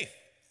took faith.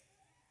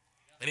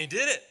 And he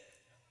did it.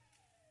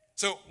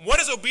 So what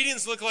does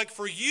obedience look like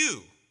for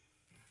you?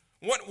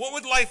 What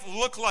would life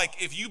look like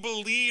if you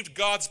believed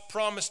God's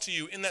promise to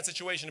you in that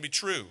situation to be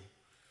true?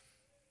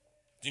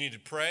 Do you need to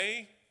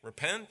pray,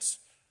 repent,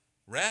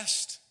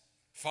 rest,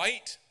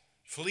 fight,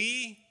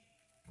 flee?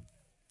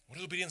 What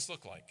does obedience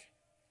look like?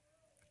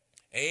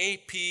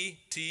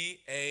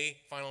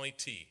 A-P-T-A, finally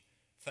T,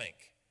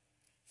 thank.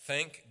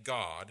 Thank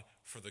God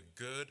for the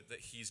good that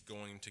he's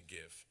going to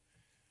give.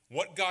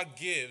 What God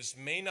gives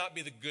may not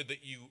be the good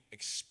that you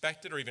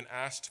expected or even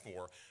asked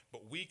for,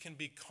 but we can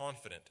be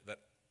confident that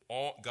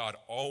God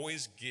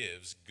always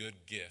gives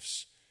good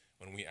gifts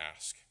when we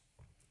ask.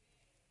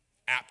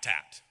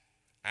 APTAT.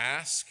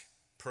 Ask,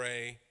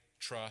 pray,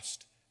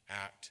 trust,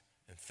 act,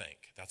 and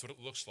thank. That's what it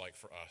looks like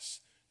for us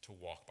to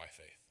walk by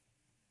faith.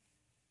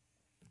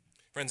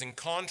 Friends, in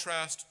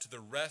contrast to the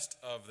rest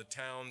of the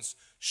town's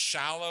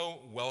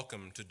shallow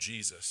welcome to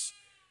Jesus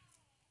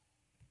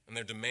and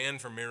their demand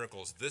for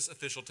miracles, this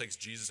official takes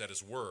Jesus at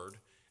his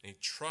word and he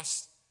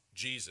trusts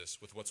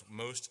Jesus with what's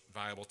most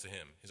valuable to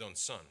him, his own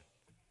son.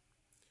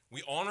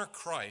 We honor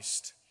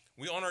Christ,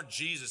 we honor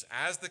Jesus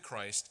as the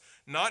Christ,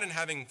 not in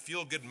having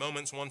feel-good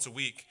moments once a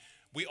week.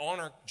 We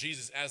honor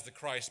Jesus as the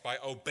Christ by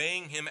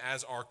obeying him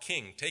as our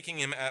King, taking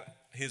him at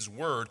his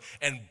word,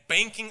 and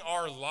banking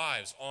our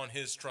lives on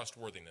his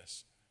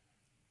trustworthiness.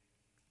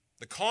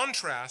 The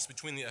contrast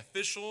between the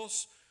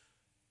officials'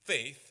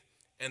 faith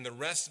and the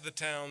rest of the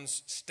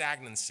town's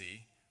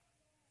stagnancy,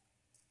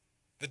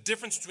 the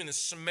difference between the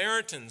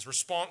Samaritan's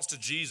response to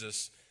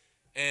Jesus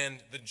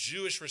and the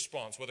Jewish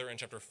response, whether in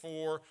chapter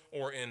 4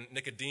 or in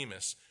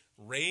Nicodemus,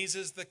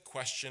 raises the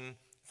question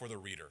for the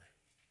reader,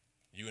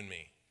 you and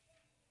me.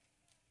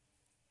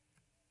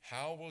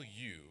 How will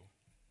you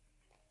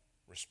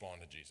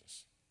respond to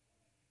Jesus?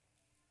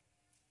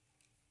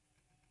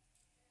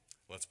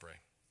 Let's pray.